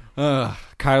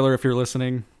 Kyler, if you're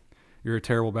listening, you're a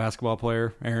terrible basketball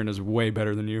player. Aaron is way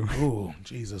better than you. Ooh,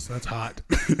 Jesus, that's hot.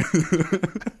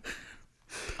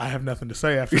 I have nothing to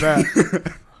say after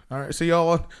that. All right, see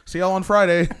y'all on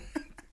Friday.